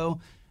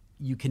also,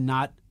 you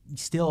cannot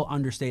still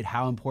understate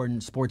how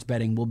important sports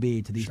betting will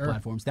be to these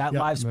platforms. That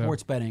live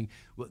sports betting,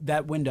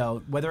 that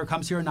window, whether it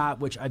comes here or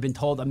not, which I've been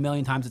told a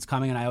million times it's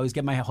coming, and I always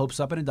get my hopes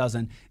up and it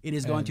doesn't, it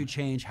is going to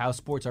change how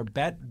sports are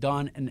bet,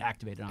 done, and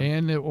activated on.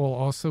 And it will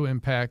also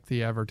impact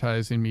the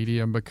advertising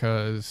medium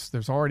because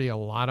there's already a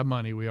lot of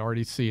money. We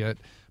already see it.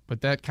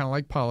 But that, kind of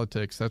like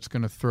politics, that's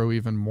going to throw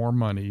even more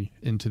money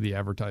into the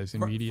advertising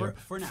media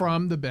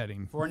from the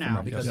betting. For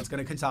now, because it's going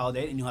to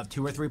consolidate, and you'll have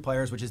 2 or 3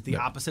 players, which is the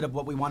opposite of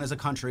what we want as a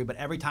country. But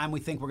every time we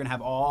think we're going to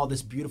have all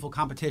this beautiful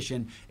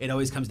competition, it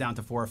always comes down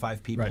to 4 or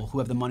 5 people who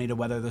have the money to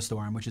weather the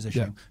storm, which is a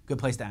shame. Good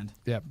place to end.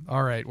 Yeah.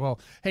 All right. Well,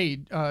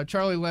 hey,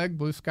 Charlie Legg,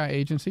 Blue Sky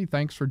Agency,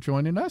 thanks for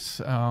joining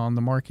us on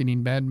the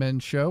Marketing Mad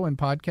Men show and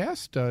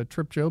podcast.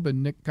 Trip Job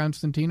and Nick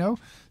Constantino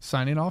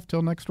signing off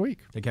till next week.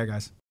 Take care,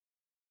 guys.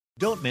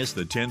 Don't miss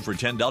the 10 for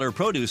 $10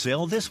 produce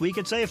sale this week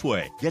at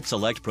Safeway. Get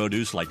select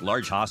produce like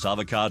large Hass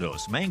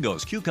avocados,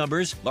 mangoes,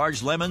 cucumbers,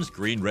 large lemons,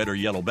 green, red, or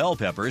yellow bell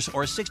peppers,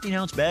 or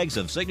 16-ounce bags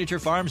of Signature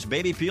Farms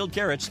baby peeled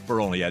carrots for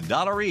only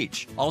 $1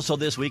 each. Also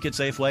this week at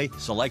Safeway,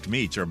 select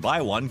meats or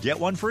buy one, get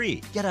one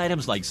free. Get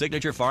items like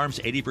Signature Farms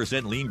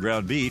 80% lean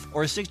ground beef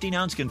or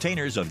 16-ounce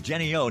containers of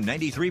Jenny O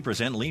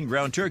 93% lean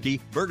ground turkey,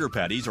 burger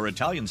patties or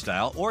Italian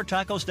style or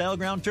taco style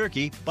ground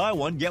turkey. Buy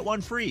one, get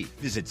one free.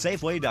 Visit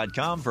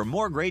Safeway.com for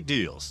more great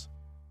deals.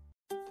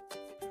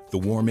 The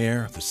warm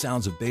air, the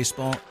sounds of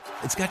baseball,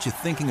 it's got you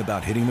thinking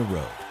about hitting the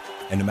road.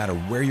 And no matter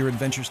where your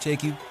adventures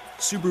take you,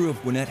 Subaru of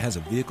Gwinnett has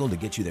a vehicle to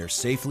get you there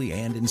safely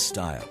and in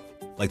style.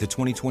 Like the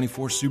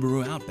 2024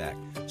 Subaru Outback,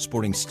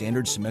 sporting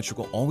standard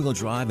symmetrical all-wheel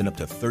drive and up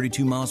to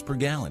 32 miles per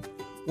gallon.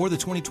 Or the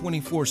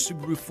 2024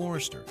 Subaru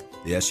Forester,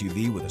 the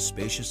SUV with a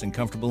spacious and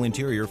comfortable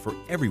interior for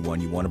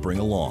everyone you want to bring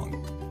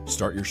along.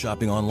 Start your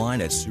shopping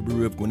online at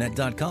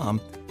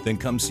SubaruofGwinnett.com, then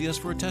come see us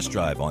for a test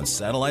drive on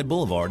Satellite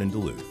Boulevard in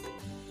Duluth.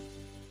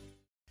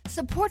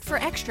 Support for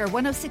Extra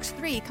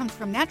 106.3 comes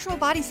from Natural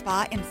Body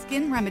Spa and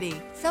Skin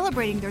Remedy,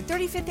 celebrating their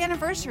 35th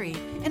anniversary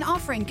and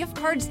offering gift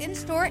cards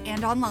in-store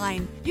and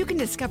online. You can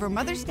discover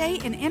Mother's Day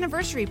and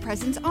anniversary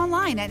presents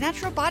online at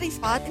Natural Body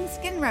Spa and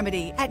Skin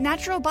Remedy at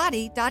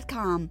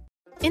naturalbody.com.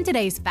 In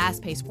today's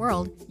fast-paced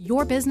world,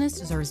 your business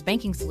deserves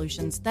banking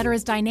solutions that are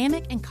as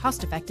dynamic and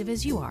cost-effective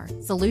as you are.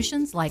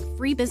 Solutions like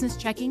free business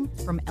checking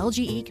from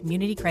LGE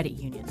Community Credit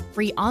Union,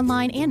 free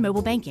online and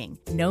mobile banking,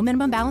 no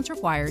minimum balance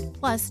required,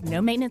 plus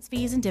no maintenance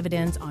fees and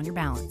dividends on your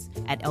balance.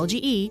 At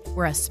LGE,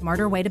 we're a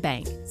smarter way to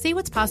bank. See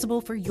what's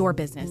possible for your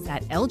business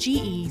at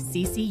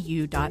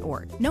lgeccu.org.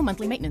 No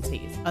monthly maintenance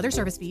fees. Other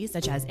service fees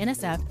such as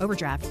NSF,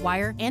 overdraft,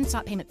 wire, and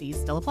stop payment fees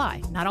still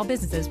apply. Not all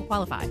businesses will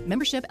qualify.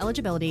 Membership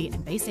eligibility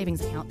and base savings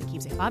account that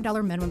keeps a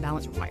 $5 minimum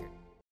balance required.